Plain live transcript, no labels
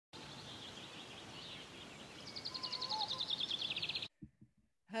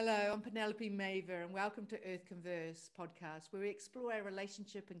Hello, I'm Penelope Maver, and welcome to Earth Converse podcast, where we explore our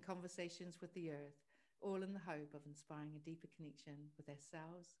relationship and conversations with the earth, all in the hope of inspiring a deeper connection with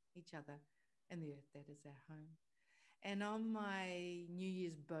ourselves, each other, and the earth that is our home. And on my New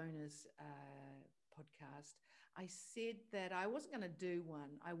Year's bonus podcast, I said that I wasn't going to do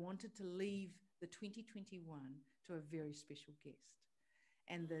one. I wanted to leave the 2021 to a very special guest.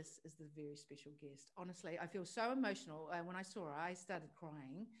 And this is the very special guest. Honestly, I feel so emotional. When I saw her, I started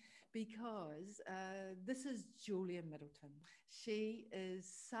crying because this is Julia Middleton. She is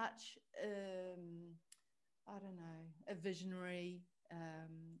such, I don't know, a visionary.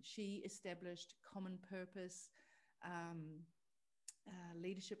 She established Common Purpose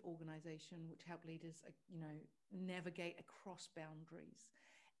leadership organization, which helped leaders, navigate across boundaries.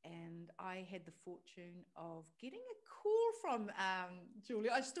 And I had the fortune of getting a call from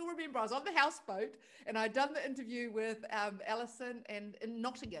Julia. I still remember I was on the houseboat and I'd done the interview with Alison and in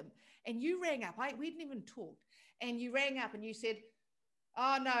Nottingham. And you rang up. We hadn't even talked. And you rang up and you said,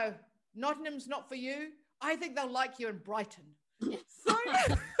 "Oh no, Nottingham's not for you. I think they'll like you in Brighton." So, so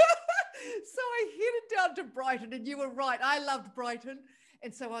I headed down to Brighton, and you were right. I loved Brighton.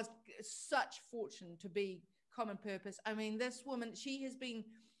 And so I was such fortune to be Common Purpose. I mean, this woman, she has been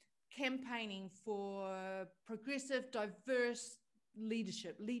campaigning for progressive, diverse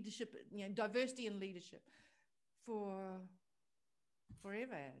leadership, diversity in leadership for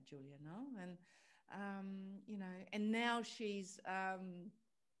forever, Julia, no? And, and now she's,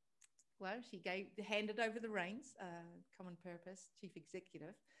 she handed over the reins, Common Purpose, Chief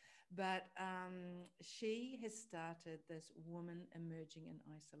Executive, but she has started this Woman Emerging in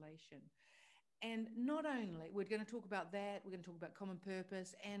Isolation. And not only, we're going to talk about that, we're going to talk about Common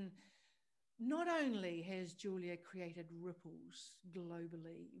Purpose, and not only has Julia created ripples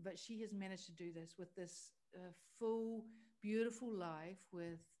globally, but she has managed to do this with this full, beautiful life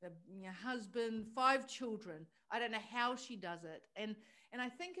with a husband, 5 children. I don't know how she does it. And I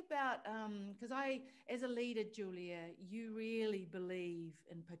think about, because as a leader, Julia, you really believe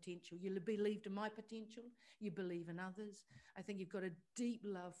in potential. You believed in my potential. You believe in others. I think you've got a deep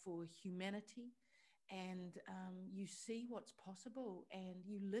love for humanity, and you see what's possible, and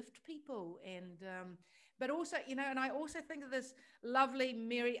you lift people. And but also, and I also think of this lovely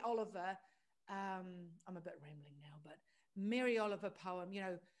Mary Oliver. I'm a bit rambling now, but Mary Oliver poem.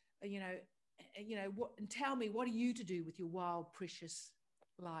 What? And tell me, what are you to do with your wild, precious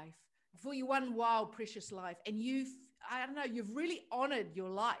life? For your one wild, precious life, and I don't know, you've really honored your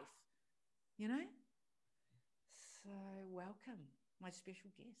life. So welcome, my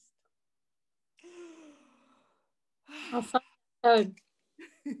special guest. I'll find it home.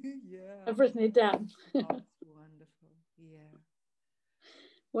 Yeah. I've written it down. Oh, it's wonderful. Yeah.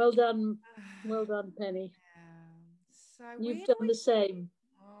 Well done. Well done, Penny. So You've done the same.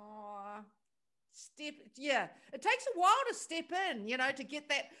 Oh, yeah. It takes a while to step in, to get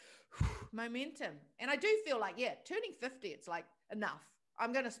that momentum. And I do feel like, turning 50, it's like, enough.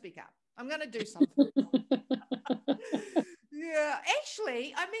 I'm going to speak up. I'm going to do something. Yeah,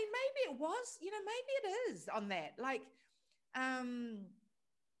 actually, I mean, maybe it was, maybe it is on that. Like, I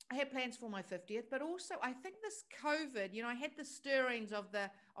had plans for my 50th, but also I think this COVID, I had the stirrings of the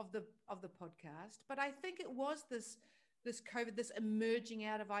podcast, but I think it was this COVID, this emerging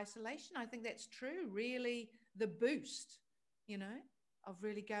out of isolation. I think that's true. Really, the boost, of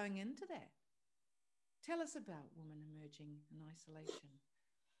really going into that. Tell us about Women Emerging in Isolation.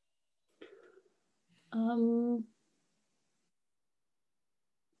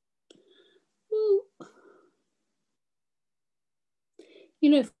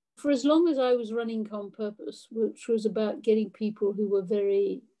 For as long as I was running Common Purpose, which was about getting people who were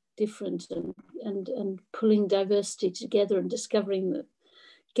very different and pulling diversity together and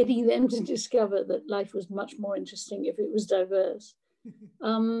getting them to discover that life was much more interesting if it was diverse.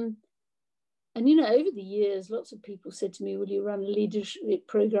 And, over the years, lots of people said to me, will you run a leadership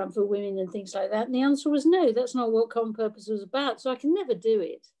program for women and things like that? And the answer was no, that's not what Common Purpose was about. So I can never do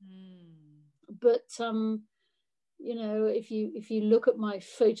it. But, if you look at my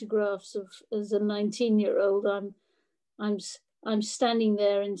photographs of as a 19-year-old, I'm standing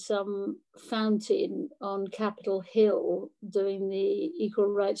there in some fountain on Capitol Hill doing the Equal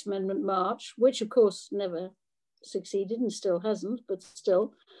Rights Amendment March, which of course never succeeded and still hasn't, but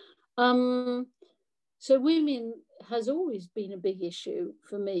still. So women has always been a big issue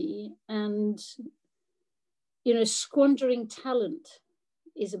for me, and squandering talent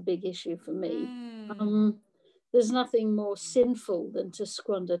is a big issue for me. There's nothing more sinful than to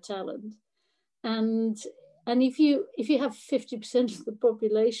squander talent, and if you have 50% of the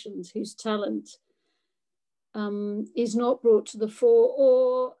population whose talent is not brought to the fore,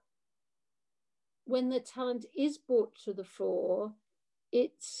 or when the talent is brought to the fore,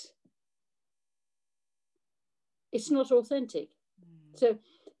 it's not authentic. So,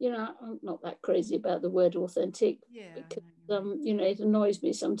 I'm not that crazy about the word authentic, because, it annoys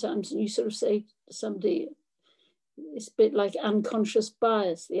me sometimes. And you sort of say to somebody, it's a bit like unconscious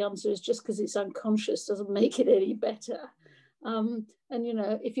bias. The answer is just because it's unconscious doesn't make it any better. And,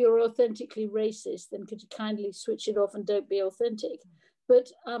 if you're authentically racist, then could you kindly switch it off and don't be authentic?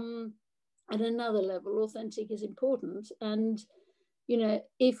 But at another level, authentic is important. And,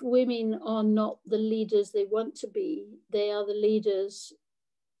 if women are not the leaders they want to be, they are the leaders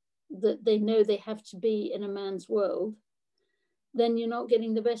that they know they have to be in a man's world, then you're not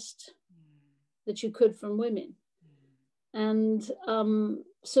getting the best that you could from women. And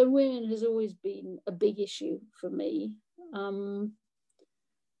so women has always been a big issue for me. And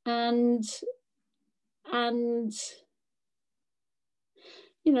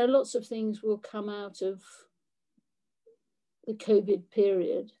lots of things will come out of the COVID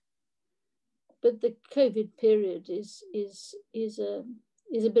period, but the COVID period is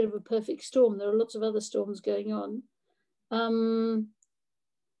a bit of a perfect storm. There are lots of other storms going on.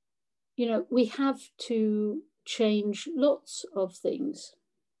 We have to change lots of things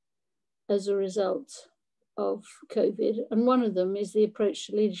as a result of COVID, and one of them is the approach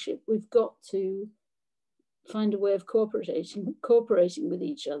to leadership. We've got to find a way of cooperating with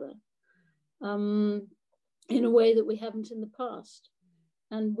each other in a way that we haven't in the past.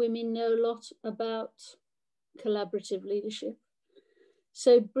 And women know a lot about collaborative leadership.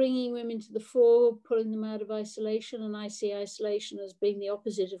 So bringing women to the fore, pulling them out of isolation, and I see isolation as being the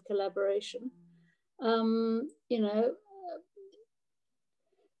opposite of collaboration,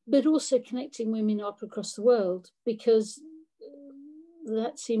 but also connecting women up across the world, because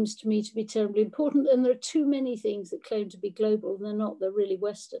that seems to me to be terribly important. And there are too many things that claim to be global, and they're not, they're really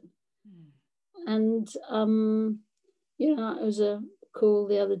Western. And, I was a call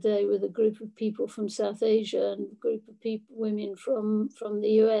the other day with a group of people from South Asia and a group of women from the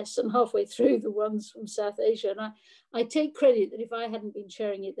US, and halfway through the ones from South Asia. And I take credit that if I hadn't been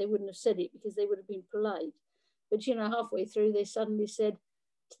sharing it, they wouldn't have said it, because they would have been polite. But, halfway through, they suddenly said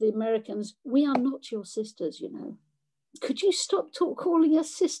to the Americans, "We are not your sisters, Could you stop calling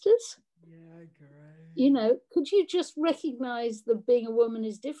us sisters? Yeah, great. Could you just recognize that being a woman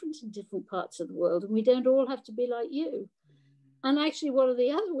is different in different parts of the world, and we don't all have to be like you?" And actually, one of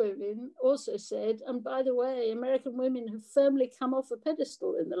the other women also said, and by the way, American women have firmly come off a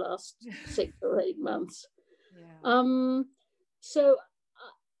pedestal in the last 6 or 8 months. Yeah. So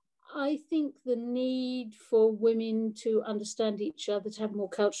I think the need for women to understand each other, to have more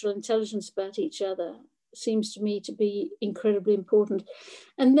cultural intelligence about each other, seems to me to be incredibly important.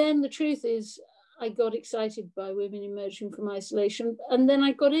 And then the truth is, I got excited by women emerging from isolation, and then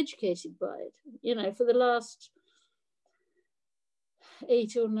I got educated by it. For the last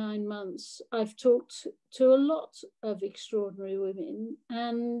 8 or 9 months, I've talked to a lot of extraordinary women,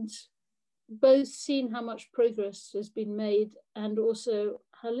 and both seen how much progress has been made and also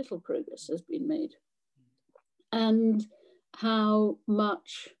how little progress has been made, and how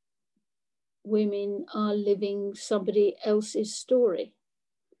much women are living somebody else's story.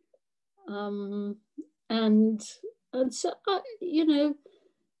 And so,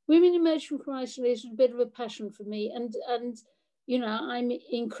 women emerging from isolation is a bit of a passion for me. And I'm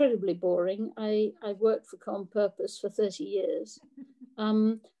incredibly boring. I've worked for Com Purpose for 30 years.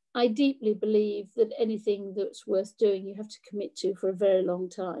 I deeply believe that anything that's worth doing, you have to commit to for a very long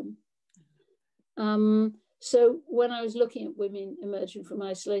time. So when I was looking at women emerging from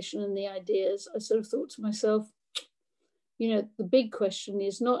isolation and the ideas, I sort of thought to myself, the big question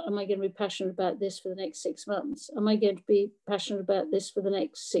is not, am I going to be passionate about this for the next 6 months? Am I going to be passionate about this for the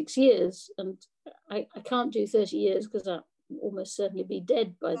next 6 years? And I can't do 30 years because I'll almost certainly be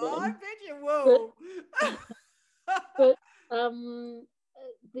dead by then. Oh, I bet you will. But I'm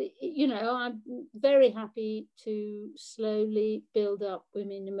very happy to slowly build up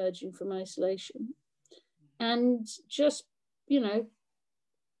women emerging from isolation, and just,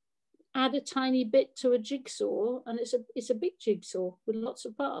 add a tiny bit to a jigsaw, and it's a big jigsaw with lots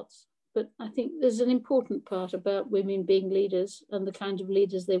of parts. But I think there's an important part about women being leaders and the kind of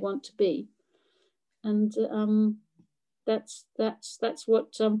leaders they want to be, and that's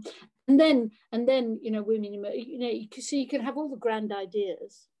what. And then women, you can have all the grand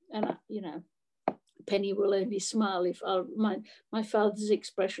ideas, and Penny will only smile if my father's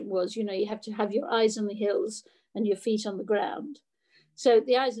expression was, you have to have your eyes on the hills and your feet on the ground. So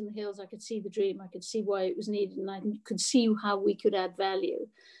the eyes on the hills, I could see the dream, I could see why it was needed, and I could see how we could add value.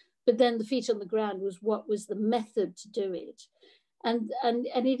 But then the feet on the ground was what was the method to do it. And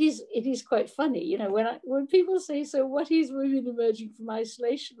it is quite funny, you know, when people say, so what is women emerging from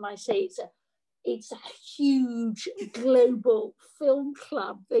isolation? I say it's a huge global film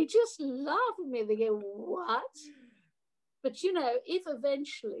club. They just laugh at me. They go, what? But, you know, if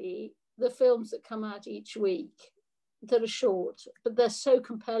eventually the films that come out each week that are short, but they're so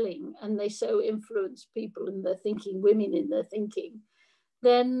compelling and they so influence people in their thinking, women in their thinking,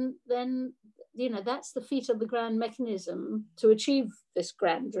 then you know, that's the feet on the ground mechanism to achieve this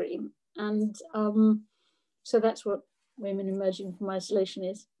grand dream. And so that's what women emerging from isolation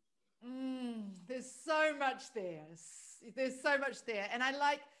is. There's so much there. There's so much there. And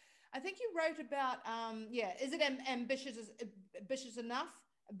I think you wrote about, is it ambitious enough?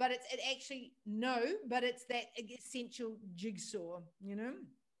 But it actually, no, but it's that essential jigsaw, you know?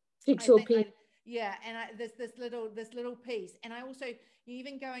 Jigsaw piece. This little piece. And I also,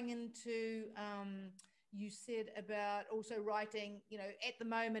 even going into, you said about also writing, you know, at the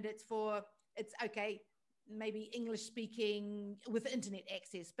moment it's okay, maybe English speaking with internet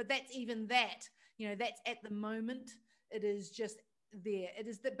access, but that's even that, you know, that's at the moment. It is just there. It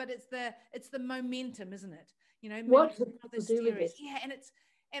is it's the momentum, isn't it? You know, what the do with it? Yeah,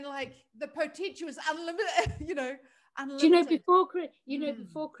 and like the potential is unlimited. You know, unlimited. Do you know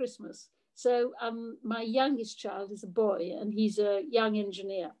before Christmas? So my youngest child is a boy, and he's a young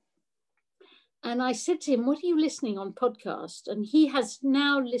engineer. And I said to him, what are you listening on podcast? And he has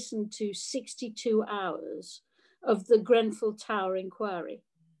now listened to 62 hours of the Grenfell Tower inquiry.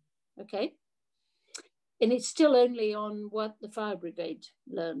 Okay. And it's still only on what the fire brigade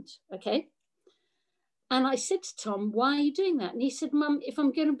learned. Okay. And I said to Tom, why are you doing that? And he said, Mum, if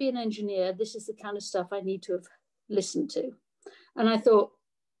I'm going to be an engineer, this is the kind of stuff I need to have listened to. And I thought,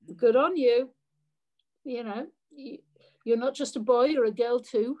 good on you. You know, you're not just a boy, you're a girl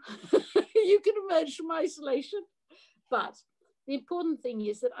too. You can emerge from isolation. But the important thing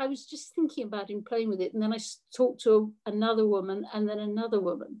is that I was just thinking about him playing with it. And then I talked to another woman and then another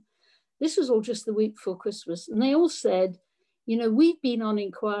woman. This was all just the week before Christmas. And they all said, you know, we've been on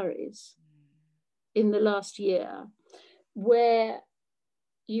inquiries in the last year where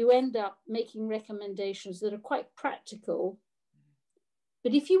you end up making recommendations that are quite practical.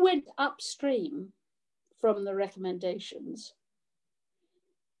 But if you went upstream from the recommendations,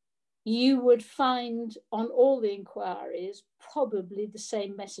 you would find on all the inquiries probably the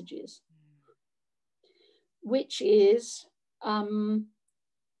same messages, which is,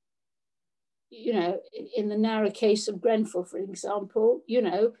 you know, in the narrow case of Grenfell, for example, you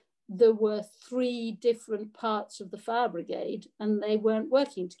know, there were 3 different parts of the fire brigade and they weren't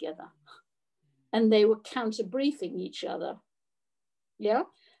working together and they were counter briefing each other. Yeah.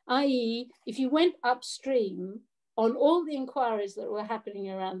 I.e., if you went upstream on all the inquiries that were happening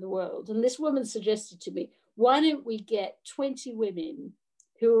around the world, and this woman suggested to me, why don't we get 20 women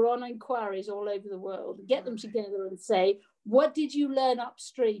who are on inquiries all over the world, get them together and say, what did you learn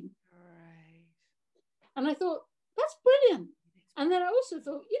upstream? Right. And I thought, that's brilliant. And then I also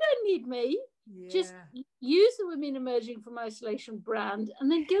thought, you don't need me. Yeah. Just use the Women Emerging from Isolation brand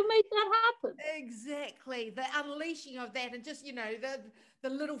and then go make that happen. Exactly. The unleashing of that, and just, you know, the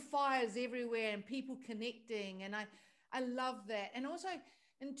little fires everywhere and people connecting. And I love that. And also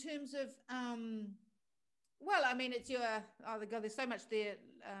in terms of, well, I mean, it's your, oh God, there's so much there,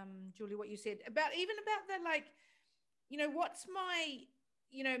 Julie, what you said about the, like, you know, what's my,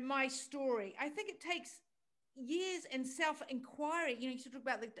 you know, my story. I think it takes years and self-inquiry. You know, you talk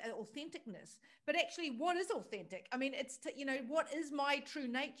about the authenticness, but actually what is authentic? I mean, it's you know, what is my true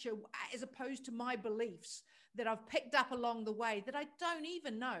nature as opposed to my beliefs that I've picked up along the way that I don't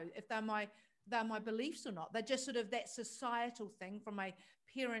even know if they're my beliefs or not. They're just sort of that societal thing from my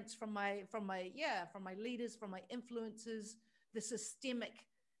parents, from my leaders, from my influences, the systemic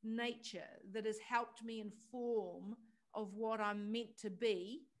nature that has helped me inform of what I'm meant to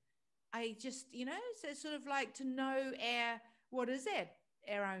be. I just, you know, so sort of like to know our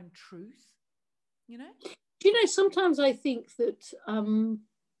own truth, you know? You know, sometimes I think that,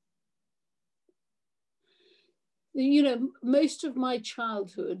 you know, most of my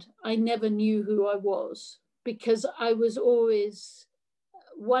childhood, I never knew who I was because I was always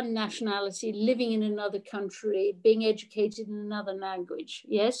one nationality, living in another country, being educated in another language.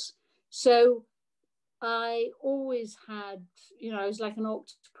 Yes. So I always had, you know, I was like an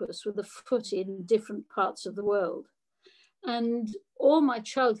octopus with a foot in different parts of the world. And all my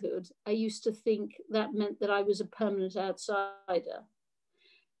childhood, I used to think that meant that I was a permanent outsider.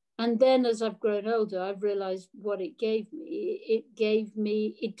 And then as I've grown older, I've realized what it gave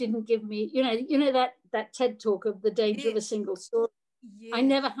me. It didn't give me, you know that TED talk of the danger of a single story. I Yes.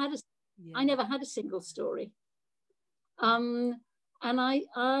 never had a Yeah. I never had a single story. And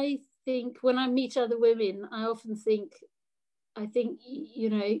I think when I meet other women, I often think,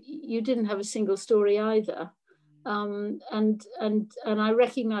 you didn't have a single story either. And I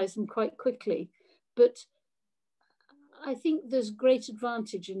recognize them quite quickly. But I think there's great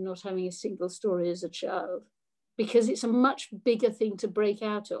advantage in not having a single story as a child, because it's a much bigger thing to break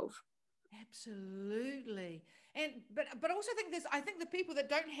out of. Absolutely. And but also I think the people that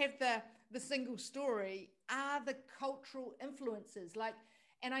don't have the single story are the cultural influences. Like,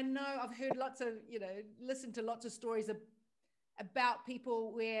 and I know I've heard lots of, listened to lots of stories about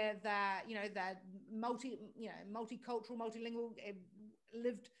people where they're multicultural, multilingual,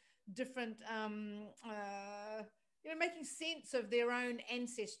 lived different, making sense of their own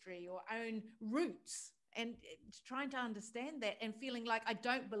ancestry or own roots, and trying to understand that and feeling like I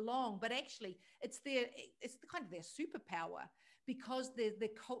don't belong, but actually it's the kind of their superpower, because their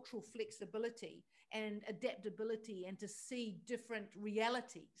cultural flexibility and adaptability, and to see different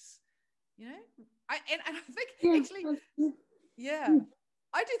realities. You know, and I think actually, yeah,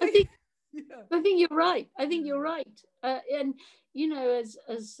 I do I think, think yeah. I think you're right. I think Yeah. you're right. And as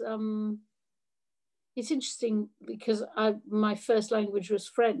it's interesting because my first language was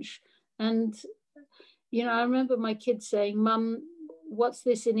French, and I remember my kids saying, "Mum, what's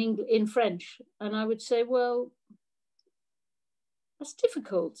this in French?" And I would say, "Well, that's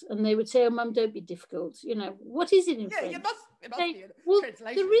difficult." And they would say, "Oh, Mum, don't be difficult. What is it in Yeah, French?" it must Say, be a well,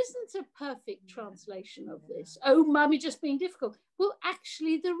 translation. there isn't a perfect translation of this. Oh, Mum, you're just being difficult. Well,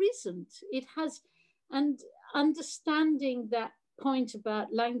 actually, there isn't. It has, and understanding that point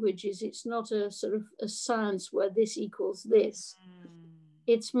about language is it's not a sort of a science where this equals this.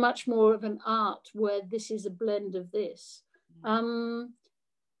 It's much more of an art where this is a blend of this.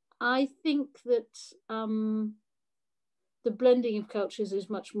 I think that the blending of cultures is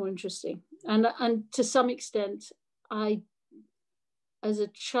much more interesting, and to some extent, as a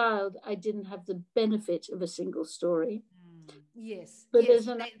child, I didn't have the benefit of a single story. Yes, But yes, as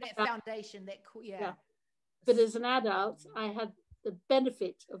an that foundation, yeah. But as an adult, I had the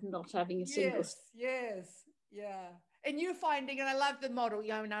benefit of not having a single story. Yes, yeah. And you're finding, and I love the model,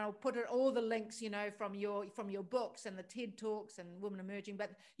 and I'll put all the links, from your books and the TED Talks and Women Emerging,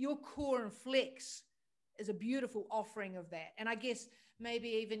 but your core and flex is a beautiful offering of that. And I guess maybe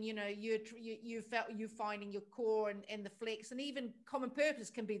even, you're finding your core and the flex, and even common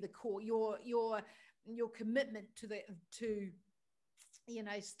purpose can be the core, your commitment to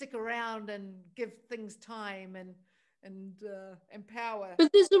stick around and give things time and empower.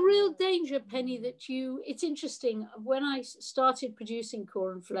 But there's a real danger, Penny, that it's interesting. When I started producing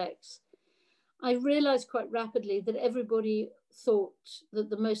Core and Flex, I realized quite rapidly that everybody thought that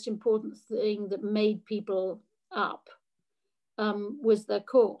the most important thing that made people up was their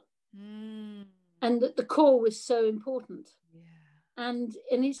core. And that the core was so important. And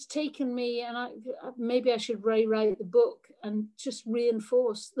it's taken me, and maybe I should rewrite the book and just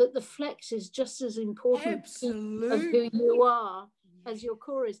reinforce that the flex is just as important of who you are as your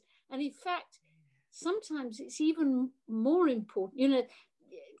core is. And in fact, sometimes it's even more important.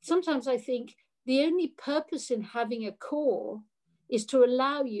 Sometimes I think the only purpose in having a core is to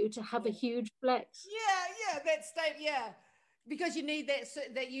allow you to have a huge flex. Yeah, because you need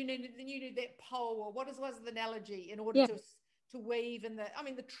that you need that pole, or what was the analogy, in order to weave in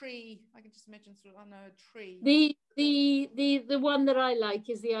the tree. I can just imagine I know a tree. The one that I like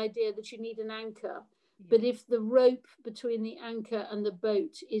is the idea that you need an anchor. But if the rope between the anchor and the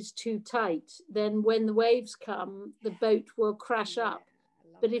boat is too tight, then when the waves come, the boat will crash up.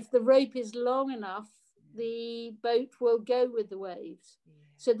 But if the rope is long enough, the boat will go with the waves.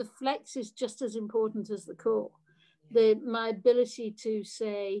 So the flex is just as important as the core. My ability to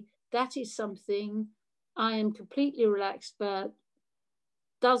say, that is something I am completely relaxed about,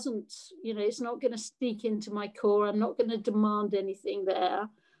 doesn't, it's not going to sneak into my core. I'm not going to demand anything there.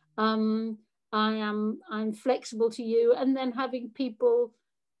 I'm flexible to you. And then having people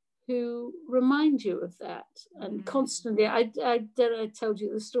who remind you of that, and constantly, I told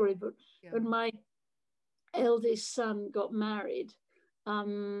you the story, but when my eldest son got married,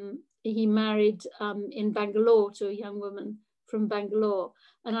 he married in Bangalore to a young woman from Bangalore.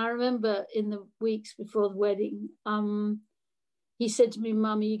 And I remember in the weeks before the wedding, he said to me,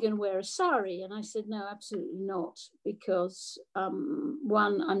 "Mum, are you going to wear a sari?" And I said, "No, absolutely not, because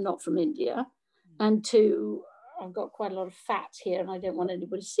one, I'm not from India, and two, I've got quite a lot of fat here and I don't want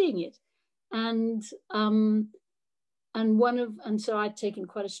anybody seeing it." And so I'd taken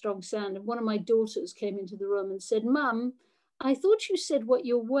quite a strong stand. And one of my daughters came into the room and said, "Mum, I thought you said what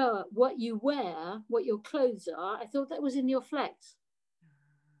your clothes are. I thought that was in your flex."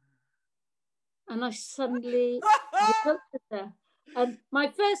 And I looked at her, and my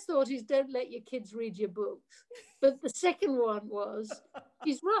first thought is, don't let your kids read your books. But the second one was,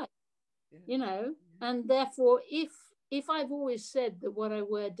 she's right, you know, and therefore, if I've always said that what I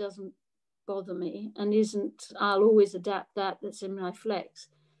wear doesn't bother me and isn't, I'll always adapt that's in my flex,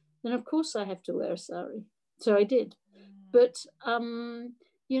 then of course I have to wear a sari. So I did. But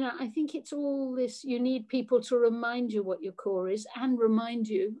you know, I think it's all this, you need people to remind you what your core is and remind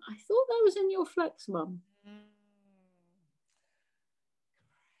you, I thought that was in your flex, Mum.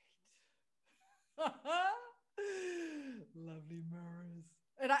 Lovely mirrors.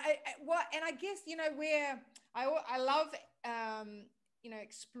 And I guess, you know, where I love you know,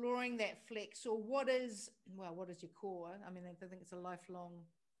 exploring that flex, or what is your core. I mean, I think it's a lifelong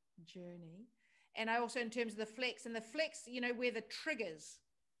journey. And I also, in terms of the flex, you know, where the triggers,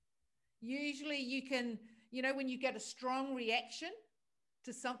 usually you can, you know, when you get a strong reaction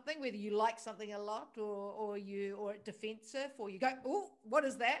to something, whether you like something a lot or defensive, or you go, oh, what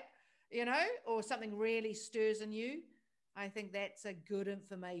is that? You know, or something really stirs in you. I think that's a good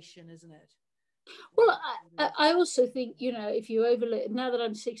information, isn't it? Well, I also think, you know, if you overlook, now that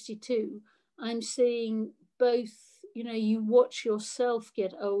I'm 62, I'm seeing both, you know, you watch yourself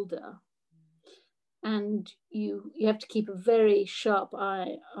get older, and you have to keep a very sharp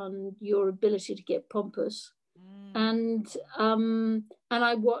eye on your ability to get pompous. And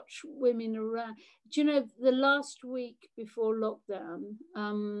I watch women around. Do you know, the last week before lockdown,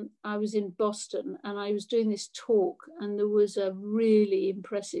 I was in Boston and I was doing this talk, and there was a really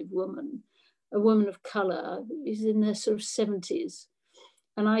impressive woman, a woman of color, is in her sort of 70s.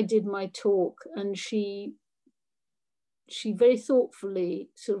 And I did my talk, and she very thoughtfully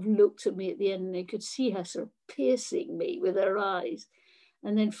sort of looked at me at the end, and I could see her sort of piercing me with her eyes.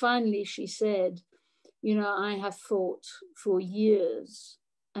 And then finally she said, you know, I have fought for years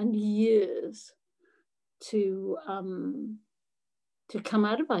and years to come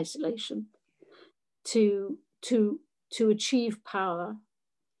out of isolation, to achieve power,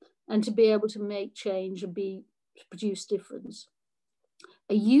 and to be able to make change and produce difference.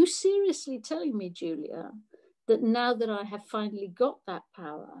 Are you seriously telling me, Julia, that now that I have finally got that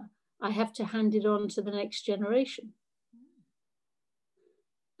power, I have to hand it on to the next generation?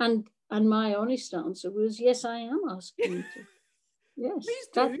 And my honest answer was, yes, I am asking you to. Yes, please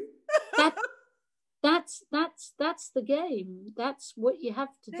do. That's the game. That's what you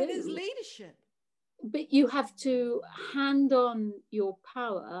have to do. That is leadership. But you have to hand on your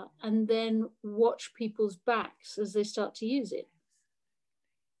power and then watch people's backs as they start to use it.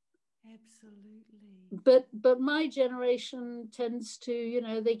 Absolutely. But my generation tends to, you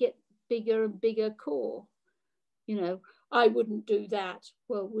know, they get bigger and bigger core. You know, I wouldn't do that.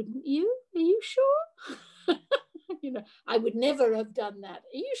 Well, wouldn't you? Are you sure? You know, I would never have done that.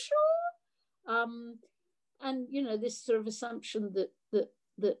 Are you sure? And you know, this sort of assumption that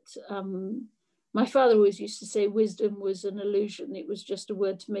my father always used to say wisdom was an illusion. It was just a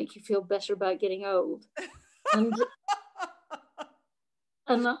word to make you feel better about getting old. And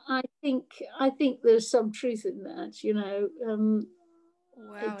I think there's some truth in that, you know.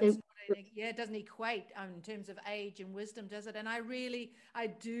 Wow, it doesn't equate in terms of age and wisdom, does it? And I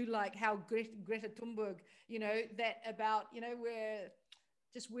do like how Greta Thunberg, you know, that about, you know, where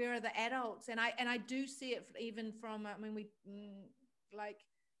are the adults? And I do see it even from, I mean, like,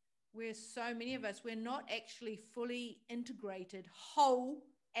 where so many of us, we're not actually fully integrated whole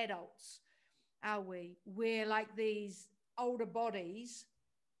adults, are we? We're like these older bodies,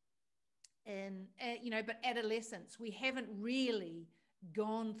 and you know, but adolescence, we haven't really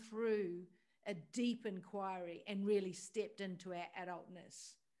gone through a deep inquiry and really stepped into our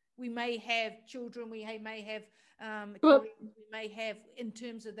adultness. We may have children, we may have careers, we may have, in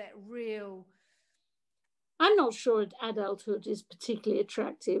terms of that real. I'm not sure adulthood is particularly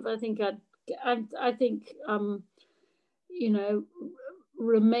attractive. I think you know,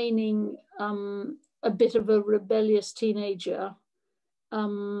 remaining a bit of a rebellious teenager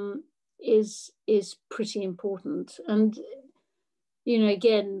is pretty important. And you know,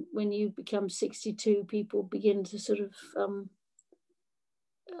 again, when you become 62, people begin to sort of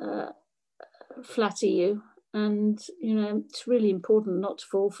flatter you. And, you know, it's really important not to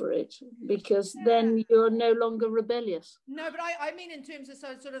fall for it, because then you're no longer rebellious. No, but I mean in terms of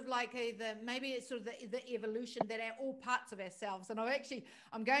sort of like maybe it's sort of the evolution that are all parts of ourselves. And I'm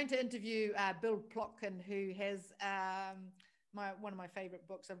going to interview Bill Plotkin, who has one of my favorite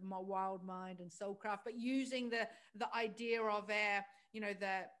books of My Wild Mind and Soulcraft, but using the idea of our, you know,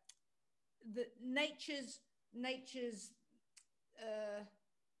 the nature's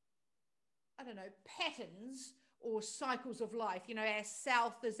I don't know, patterns or cycles of life. You know, our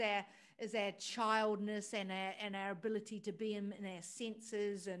south is our childness and our ability to be in our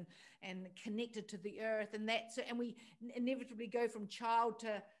senses and connected to the earth, and we inevitably go from child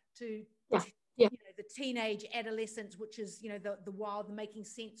to yeah, yeah. you know, the teenage adolescence, which is, you know, the wild, the making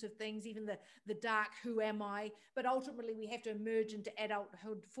sense of things, even the dark, who am I? But ultimately we have to emerge into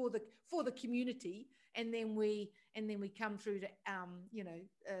adulthood for the community, and then we come through to you know,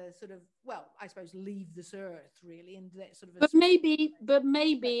 sort of, well, I suppose, leave this earth really, and that sort of but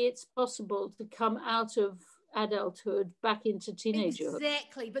maybe it's possible to come out of adulthood back into teenagerhood.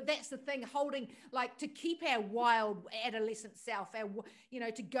 Exactly, but that's the thing, holding, like, to keep our wild adolescent self, our, you know,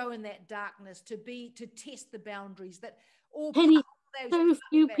 to go in that darkness, to test the boundaries, that all Penny, those so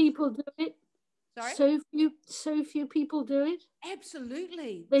few people do it. Sorry? So few people do it.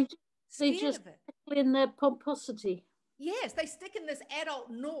 Absolutely. They just in their pomposity. Yes, they stick in this adult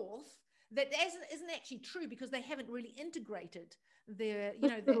north that isn't actually true, because they haven't really integrated their, you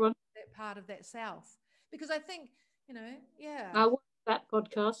know, that part of that self. Because I think, you know, yeah. I watch that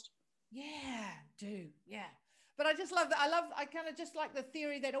podcast. Yeah, do. Yeah. But I just love that. I kind of just like the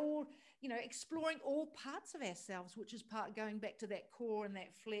theory that all, you know, exploring all parts of ourselves, which is part going back to that core and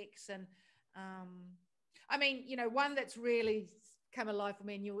that flex. And I mean, you know, one that's really come alive for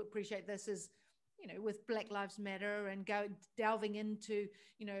me, and you'll appreciate this, is, you know, with Black Lives Matter, and delving into,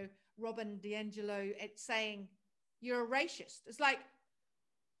 you know, Robin DiAngelo at saying, you're a racist. It's like,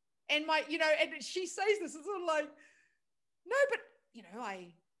 and my, you know, and she says this, it's sort of like, no, but, you know,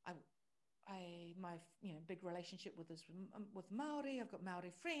 my, you know, big relationship with Maori. I've got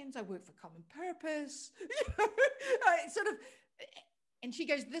Maori friends. I work for Common Purpose. You know, sort of, and she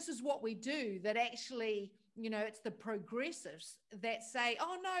goes, this is what we do. That actually, you know, it's the progressives that say,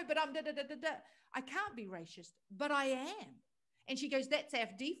 oh no, but I'm da da da da da. I can't be racist, but I am. And she goes, that's our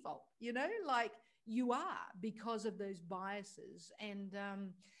default. You know, like, you are, because of those biases, and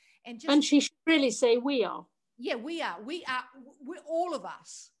she should really say we are. Yeah, we're all of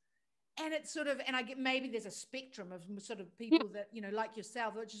us. And it's sort of, and I get, maybe there's a spectrum of sort of people that, you know, like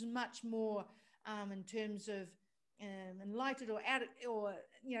yourself, which is much more in terms of enlightened or out, or,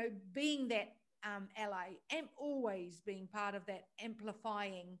 you know, being that ally, and always being part of that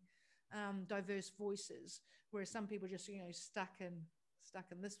amplifying diverse voices, whereas some people just, you know, stuck in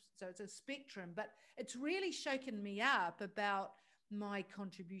this. So it's a spectrum, but it's really shaken me up about my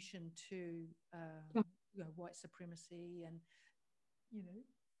contribution to you know, white supremacy, and, you know,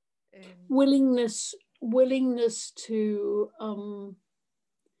 willingness to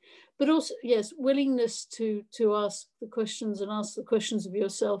but also, yes, willingness to ask the questions, and ask the questions of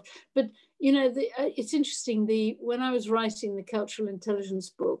yourself. But, you know, it's interesting, when I was writing the cultural intelligence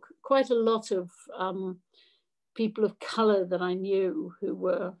book, quite a lot of people of color that I knew, who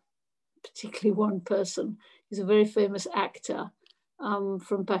were, particularly one person, he's a very famous actor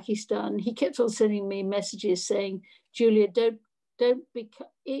from Pakistan, he kept on sending me messages saying, Julia, don't become,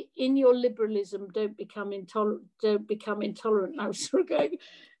 in your liberalism, don't become intolerant. And I was sort of going,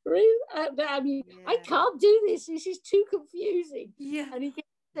 really? I mean, I can't do this. This is too confusing. Yeah. And he kept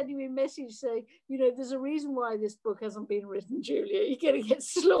sending me a message saying, you know, there's a reason why this book hasn't been written, Julia. You're going to get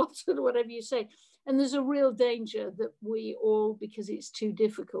slaughtered, whatever you say. And there's a real danger that we all, because it's too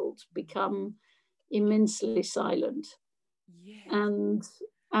difficult, become immensely silent. Yes.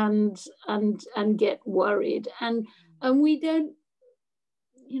 And get worried. And we don't,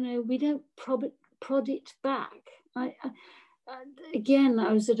 you know, we don't prod it back. Again,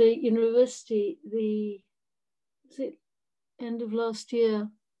 I was at a university, was it end of last year?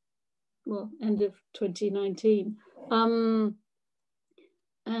 Well, end of 2019. You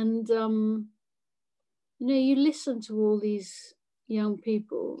know, you listen to all these young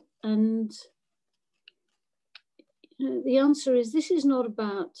people, and, you know, the answer is, this isn't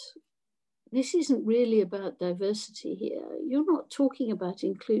really about diversity here. You're not talking about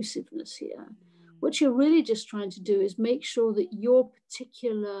inclusiveness here. What you're really just trying to do is make sure that your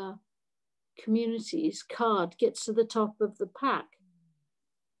particular community's card gets to the top of the pack.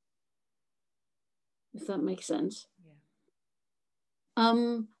 If that makes sense. Yeah.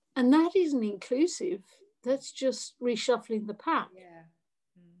 And that isn't inclusive. That's just reshuffling the pack. Yeah.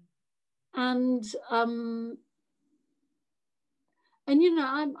 And, you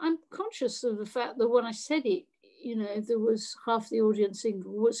know, I'm conscious of the fact that when I said it, you know, there was half the audience saying,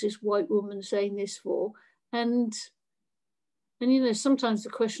 what's this white woman saying this for? And you know, sometimes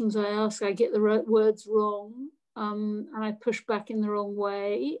the questions I ask, I get the words wrong, and I push back in the wrong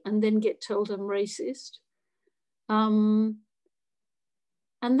way, and then get told I'm racist. And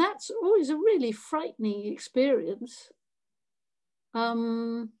that's always a really frightening experience.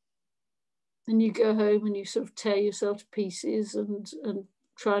 And you go home and you sort of tear yourself to pieces, and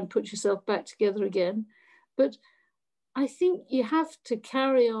try and put yourself back together again. But I think you have to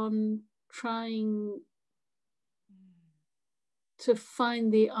carry on trying to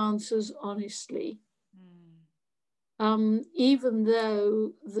find the answers honestly, even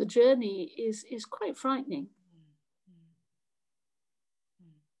though the journey is quite frightening.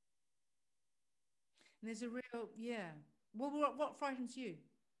 And there's a real, Well, what frightens you?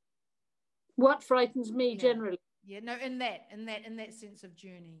 What frightens me generally? Yeah, no, in that sense of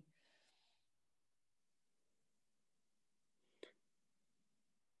journey.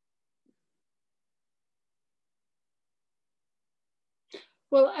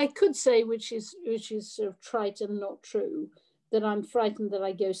 Well, I could say, which is sort of trite and not true, that I'm frightened that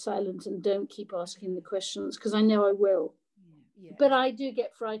I go silent and don't keep asking the questions, because I know I will. Yeah. But I do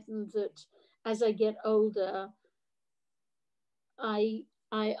get frightened that as I get older, I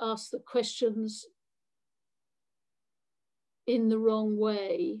ask the questions in the wrong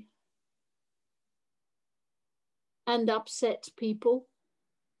way and upset people,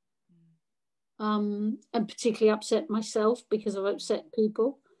 and particularly upset myself because I've upset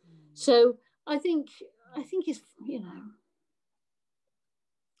people. So I think it's, you know,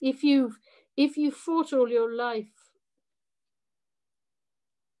 if you've fought all your life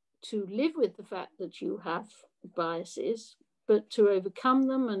to live with the fact that you have biases, but to overcome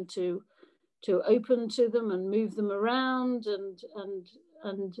them and to open to them and move them around and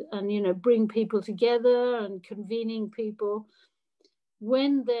you know, bring people together and convening people,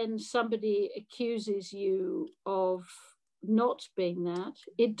 when then somebody accuses you of not being that,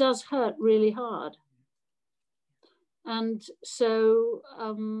 it does hurt really hard. And so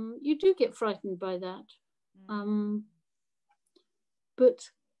you do get frightened by that. But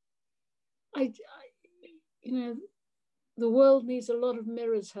I, you know, the world needs a lot of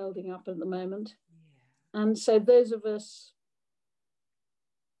mirrors holding up at the moment. And so those of us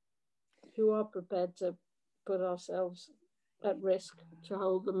who are prepared to put ourselves at risk to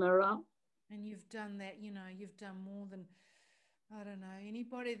hold the mirror up. And you've done that, you know, you've done more than, I don't know,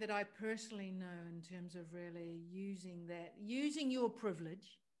 anybody that I personally know in terms of really using your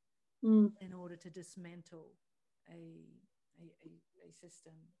privilege in order to dismantle a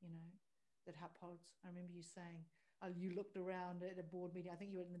system, you know, that upholds. I remember you saying, you looked around at a board meeting, I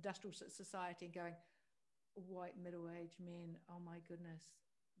think you were in the industrial society, and going, white middle-aged men, oh my goodness,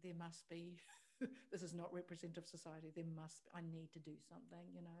 there must be, this is not representative society, I need to do something,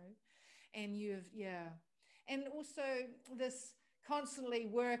 you know. And and also this constantly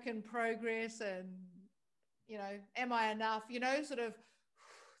work in progress, and, you know, am I enough, you know, sort of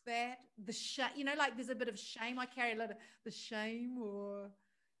that, the shame, you know, like there's a bit of shame. I carry a lot of the shame,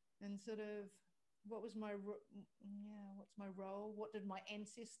 and sort of, what's my role? What did my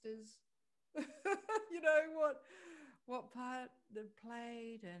ancestors, you know, what part they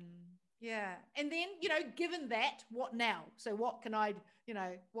played, and then, you know, given that, what now? So what can I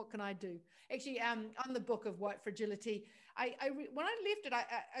do? Actually, on the book of White Fragility, when I left it,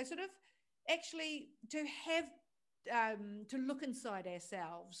 I sort of actually to have to look inside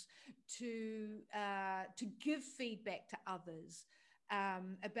ourselves, to give feedback to others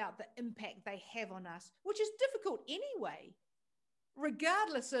about the impact they have on us, which is difficult anyway,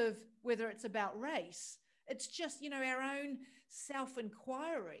 regardless of whether it's about race. It's just, you know, our own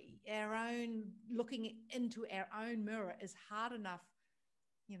self-inquiry, our own looking into our own mirror is hard enough,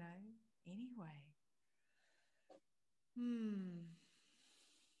 you know, anyway.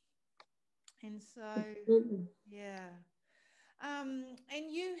 And so, yeah. And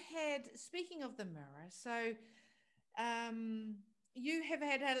you had, speaking of the mirror, so you have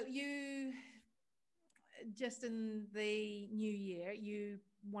had, just in the new year,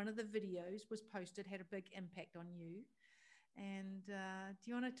 one of the videos was posted, had a big impact on you. And do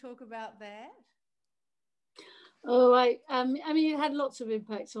you want to talk about that? Oh, I mean, it had lots of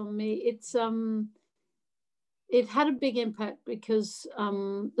impacts on me. It had a big impact because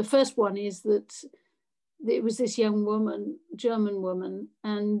the first one is that it was this young woman, German woman,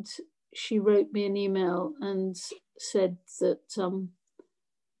 and she wrote me an email and said that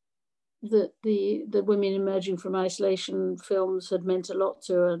that the women emerging from isolation films had meant a lot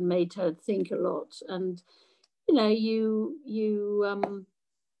to her and made her think a lot. And you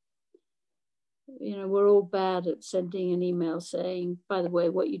know, we're all bad at sending an email saying, by the way,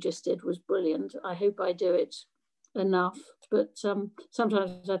 what you just did was brilliant. I hope I do it enough. But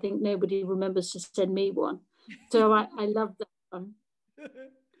sometimes I think nobody remembers to send me one. So I love that one.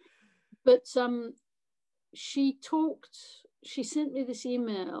 But she sent me this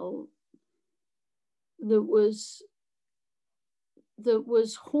email that was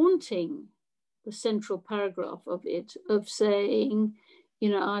haunting, the central paragraph of it, of saying,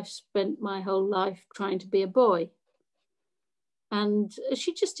 I've spent my whole life trying to be a boy. And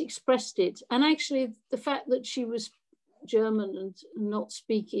she just expressed it. And actually, the fact that she was German and not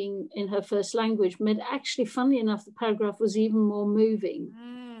speaking in her first language meant, actually, funnily enough, the paragraph was even more moving.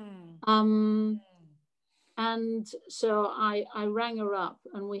 And so I rang her up,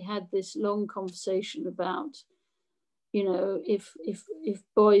 and we had this long conversation about, if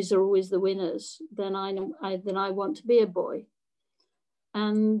boys are always the winners, then I want to be a boy.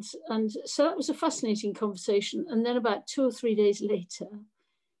 And so that was a fascinating conversation. And then about 2 or 3 days later,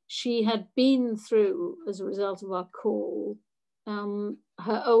 she had been through, as a result of our call,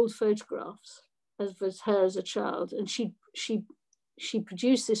 her old photographs of her as a child. And she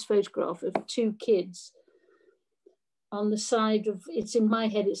produced this photograph of 2 kids on the side of, it's in my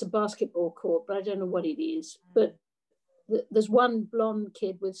head, it's a basketball court, but I don't know what it is. But there's one blonde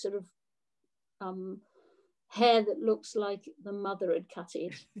kid with sort of hair that looks like the mother had cut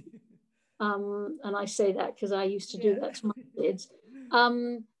it. And I say that because I used to do that to my kids.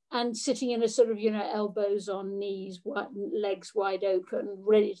 And sitting in a sort of, elbows on knees, legs wide open,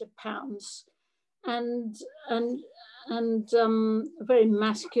 ready to pounce. And a very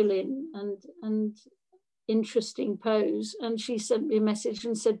masculine and interesting pose. And she sent me a message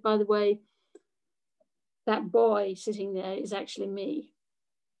and said, by the way, that boy sitting there is actually me.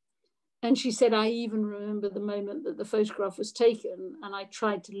 And she said, I even remember the moment that the photograph was taken, and I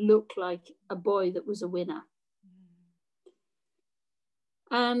tried to look like a boy that was a winner.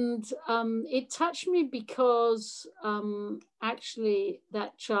 And it touched me because actually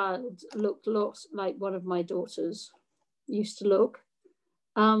that child looked a lot like one of my daughters used to look.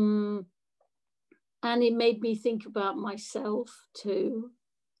 And it made me think about myself too.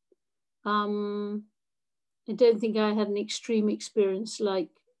 I don't think I had an extreme experience like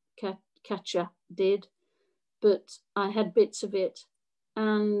Katja did, but I had bits of it.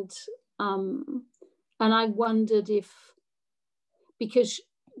 And I wondered if, because,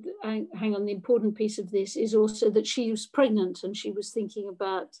 hang on, the important piece of this is also that she was pregnant, and she was thinking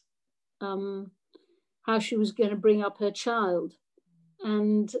about how she was going to bring up her child.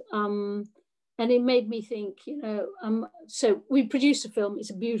 And it made me think, so we produced a film.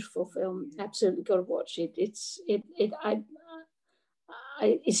 It's a beautiful film. Absolutely got to watch it. It's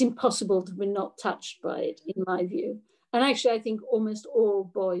impossible to be not touched by it, in my view. And actually, I think almost all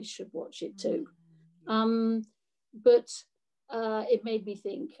boys should watch it too. But it made me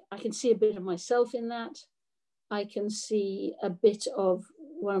think. I can see a bit of myself in that. I can see a bit of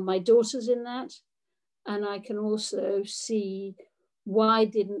one of my daughters in that. And I can also see, why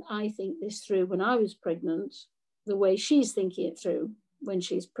didn't I think this through when I was pregnant, the way she's thinking it through when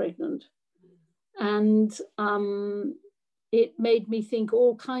she's pregnant. And it made me think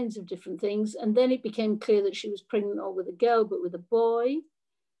all kinds of different things. And then it became clear that she was pregnant not with a girl, but with a boy.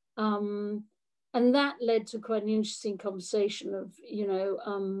 And that led to quite an interesting conversation of,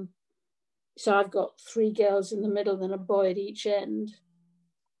 so I've got 3 girls in the middle and a boy at each end.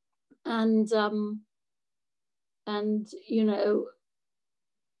 And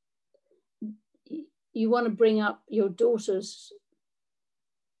you want to bring up your daughters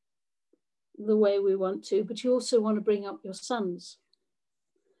the way we want to, but you also want to bring up your sons.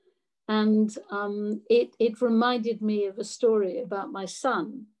 And it reminded me of a story about my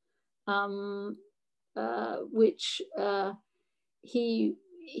son, which the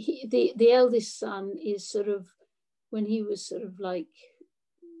eldest son is sort of, when he was sort of like,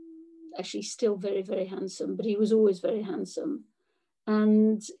 actually still very, very handsome, but he was always very handsome.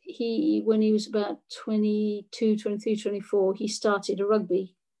 And when he was about 22, 23, 24, he started a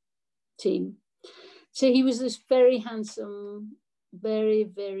rugby team. So he was this very handsome, very,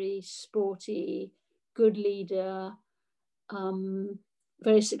 very sporty, good leader,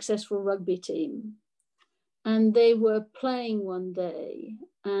 very successful rugby team. And they were playing one day,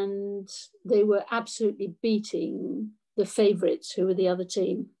 and they were absolutely beating the favourites, who were the other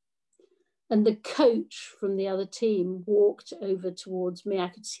team. And the coach from the other team walked over towards me. I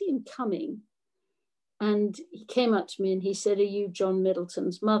could see him coming. And he came up to me and he said, "Are you John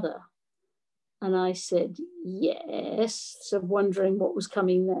Middleton's mother?" And I said, "Yes," so wondering what was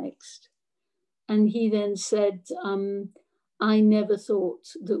coming next. And he then said, "I never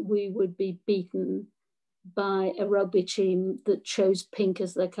thought that we would be beaten by a rugby team that chose pink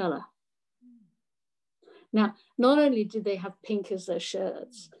as their colour." Now, not only did they have pink as their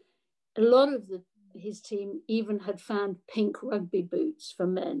shirts, a lot of his team even had found pink rugby boots for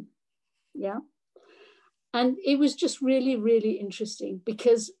men. Yeah. And it was just really, really interesting,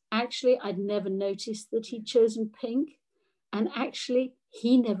 because actually I'd never noticed that he'd chosen pink. And actually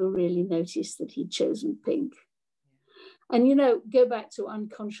he never really noticed that he'd chosen pink. And, go back to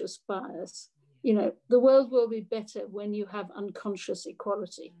unconscious bias. The world will be better when you have unconscious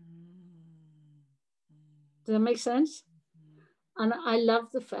equality. Does that make sense? And I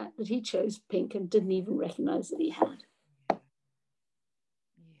love the fact that he chose pink and didn't even recognize that he had. Yeah.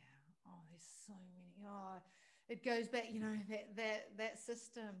 Oh, there's so many. Oh, it goes back, that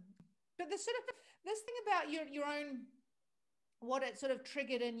system. But this thing about your own, what it sort of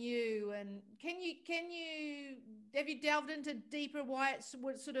triggered in you, and have you delved into deeper why it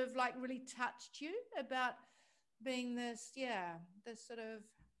sort of like really touched you about being this sort of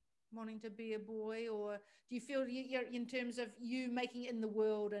wanting to be a boy? Or do you feel you're in terms of you making it in the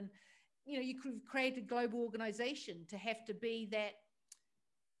world, and you could have created a global organization to have to be that,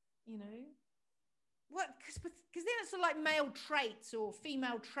 what, because then it's sort of like male traits or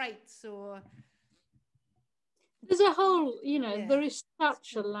female traits, or there's a whole, there is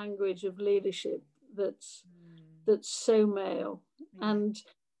such a language of leadership that's so male. And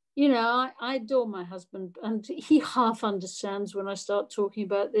I adore my husband, and he half understands when I start talking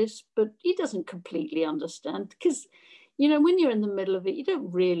about this, but he doesn't completely understand, because when you're in the middle of it, you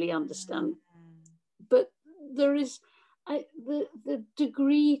don't really understand. But there is the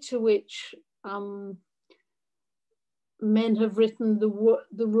degree to which men have written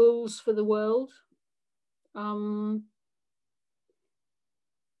the rules for the world.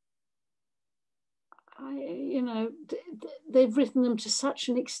 They've written them to such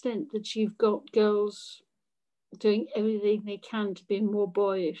an extent that you've got girls doing everything they can to be more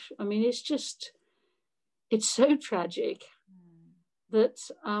boyish. I mean, it's so tragic that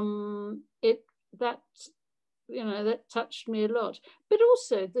that touched me a lot. But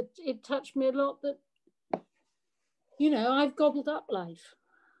also that it touched me a lot that I've gobbled up life.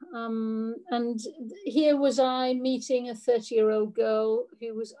 And here was I meeting a 30-year-old girl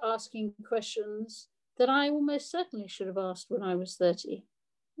who was asking questions that I almost certainly should have asked when I was 30.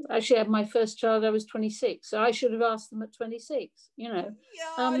 Actually, I had my first child, I was 26, so I should have asked them at 26, Yeah,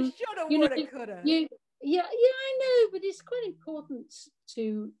 shoulda, woulda, coulda. Yeah, I know, but it's quite important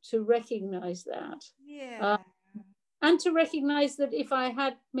to recognize that. Yeah. And to recognize that if I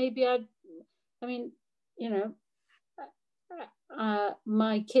had,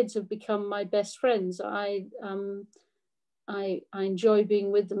 my kids have become my best friends. I enjoy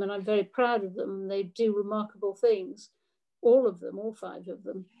being with them, and I'm very proud of them. They do remarkable things, all of them, all 5 of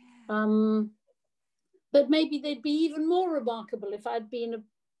them. But maybe they'd be even more remarkable if I'd been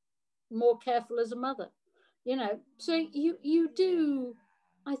more careful as a mother, So you do.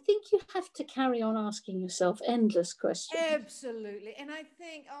 I think you have to carry on asking yourself endless questions. Absolutely. And I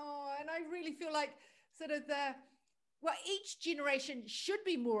think, and I really feel like sort of each generation should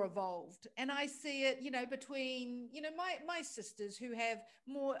be more evolved. And I see it, between, my sisters who have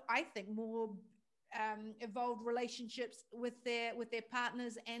more, I think, more evolved relationships with their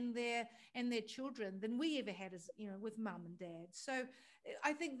partners and their children than we ever had as, with mum and dad. So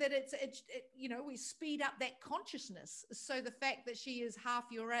I think that it's we speed up that consciousness. So the fact that she is half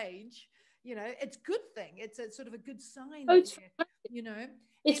your age, it's a good thing. It's a sort of a good sign. Oh, it's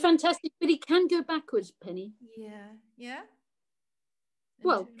it's fantastic, but it can go backwards, Penny. Yeah.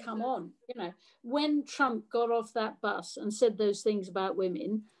 Well, come on. When Trump got off that bus and said those things about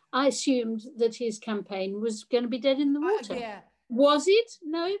women, I assumed that his campaign was going to be dead in the water. Yeah. Was it?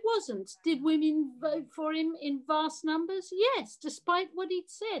 No, it wasn't. Did women vote for him in vast numbers? Yes, despite what he'd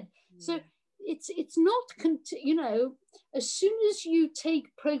said. Yeah. So it's not, as soon as you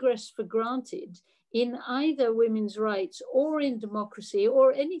take progress for granted in either women's rights or in democracy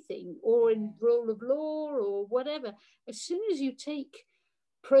or anything, or in rule of law or whatever, as soon as you take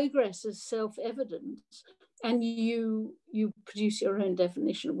progress as self-evident and you produce your own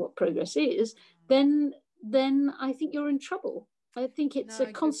definition of what progress is, then I think you're in trouble. I think it's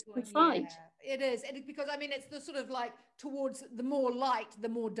a constant fight. Yeah, it is. Because it's the sort of like towards the more light, the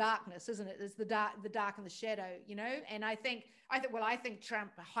more darkness, isn't it? There's the dark and the shadow, And I think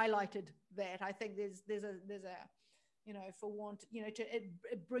Trump highlighted that. I think there's a for want,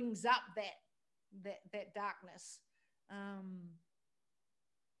 it brings up that darkness.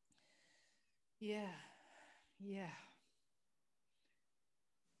 Yeah.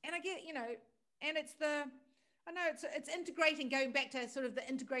 And I get, and it's integrating, going back to sort of the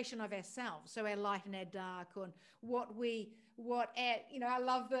integration of ourselves. So our light and our dark, and I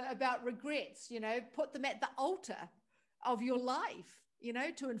love about regrets, put them at the altar of your life,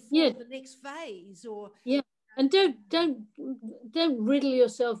 to inform the next phase, or and don't riddle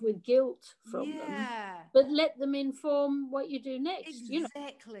yourself with guilt from them, but let them inform what you do next.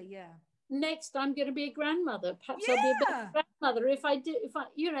 Exactly. Next, I'm going to be a grandmother. Perhaps I'll be a better grandmother if I.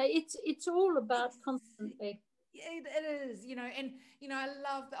 It's all about constantly. it is, you know, and you know, I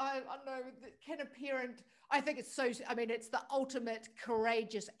know that can a parent, I think it's so, I mean, it's the ultimate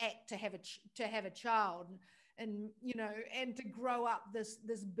courageous act to have a child, and you know, and to grow up this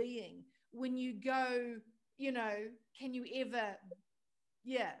being. When you go, you know, can you ever,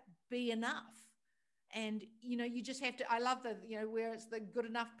 yeah, be enough? And you know, you just have to, I love the, you know, where it's the good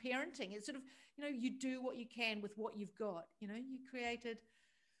enough parenting. It's sort of, you know, you do what you can with what you've got. You know, you created,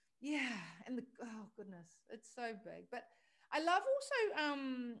 yeah, and the, oh goodness, it's so big. But I love also,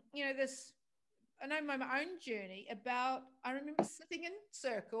 you know, this, I know my own journey about, I remember sitting in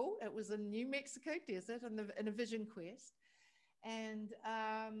circle, it was in New Mexico desert in a vision quest, and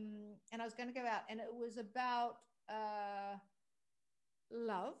I was going to go out, and it was about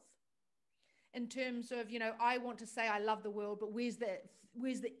love, in terms of, you know, I want to say I love the world, but where's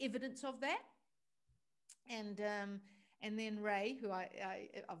the evidence of that? And then Ray, who I've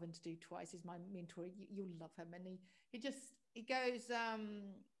interviewed twice, is my mentor. You'll love him, and he goes,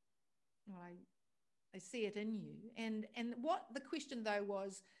 well, I see it in you. And what the question though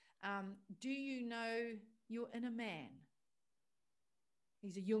was, do you know your inner man?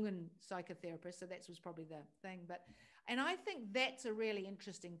 He's a Jungian psychotherapist, so that was probably the thing. And I think that's a really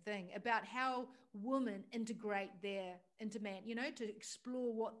interesting thing about how women integrate their into man, you know, to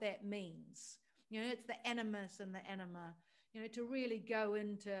explore what that means. You know, it's the animus and the anima, you know, to really go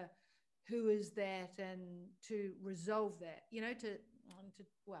into who is that and to resolve that, you know, to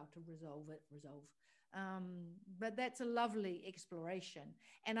resolve it, but that's a lovely exploration.